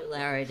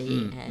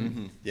popularity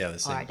and the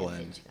same art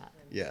blend. of Hitchcock.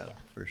 Yeah,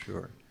 for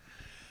sure.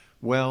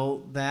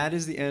 Well, that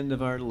is the end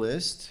of our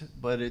list,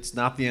 but it's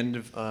not the end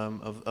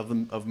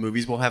of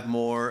movies. We'll have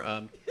more.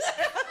 I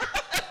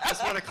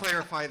just want to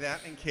clarify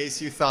that in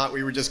case you thought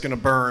we were just going to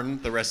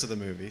burn the rest of the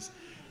movies.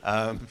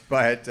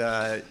 But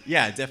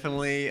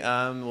definitely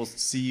we'll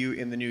see you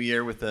in the new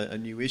year with a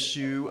new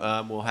issue.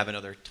 We'll have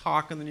another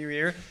talk in the new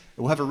year.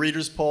 We'll have a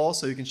reader's poll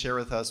so you can share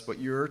with us what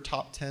your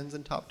top 10s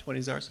and top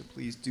 20s are, so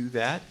please do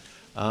that.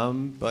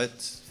 But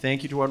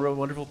thank you to our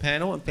wonderful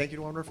panel, and thank you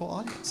to our wonderful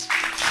audience.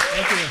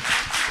 Thank you.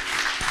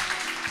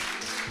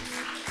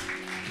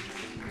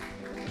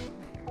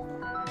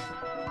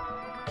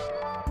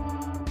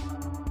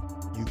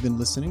 You've been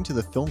listening to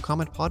the Film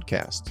Comment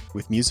Podcast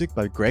with music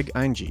by Greg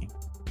Angie.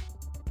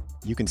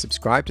 You can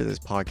subscribe to this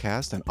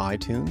podcast on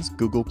iTunes,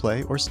 Google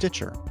Play, or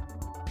Stitcher.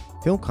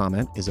 Film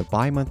Comment is a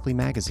bi-monthly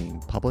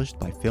magazine published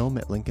by Film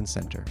at Lincoln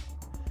Center.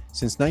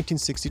 Since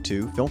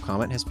 1962, Film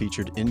Comment has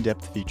featured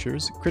in-depth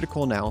features,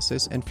 critical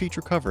analysis, and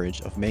feature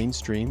coverage of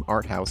mainstream,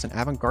 art house, and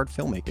avant-garde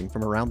filmmaking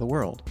from around the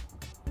world.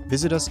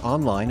 Visit us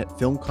online at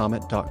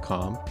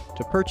filmcomment.com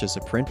to purchase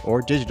a print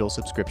or digital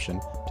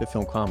subscription to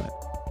Film Comment.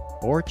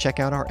 Or check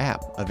out our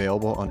app,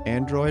 available on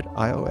Android,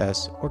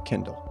 iOS, or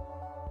Kindle.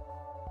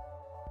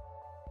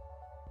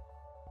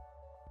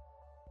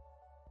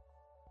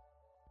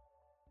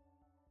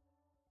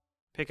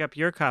 Pick up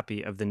your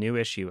copy of the new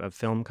issue of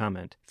Film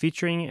Comment,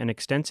 featuring an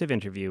extensive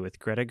interview with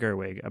Greta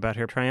Gerwig about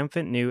her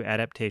triumphant new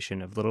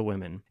adaptation of Little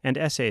Women, and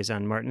essays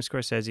on Martin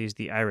Scorsese's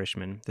The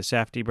Irishman, the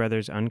Safdie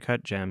brothers'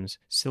 Uncut Gems,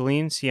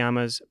 Celine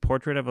Sciamma's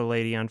Portrait of a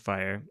Lady on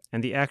Fire,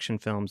 and the action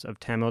films of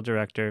Tamil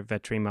director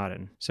Vetri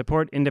Madan.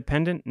 Support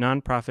independent,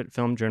 non-profit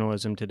film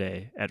journalism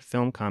today at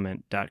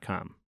filmcomment.com.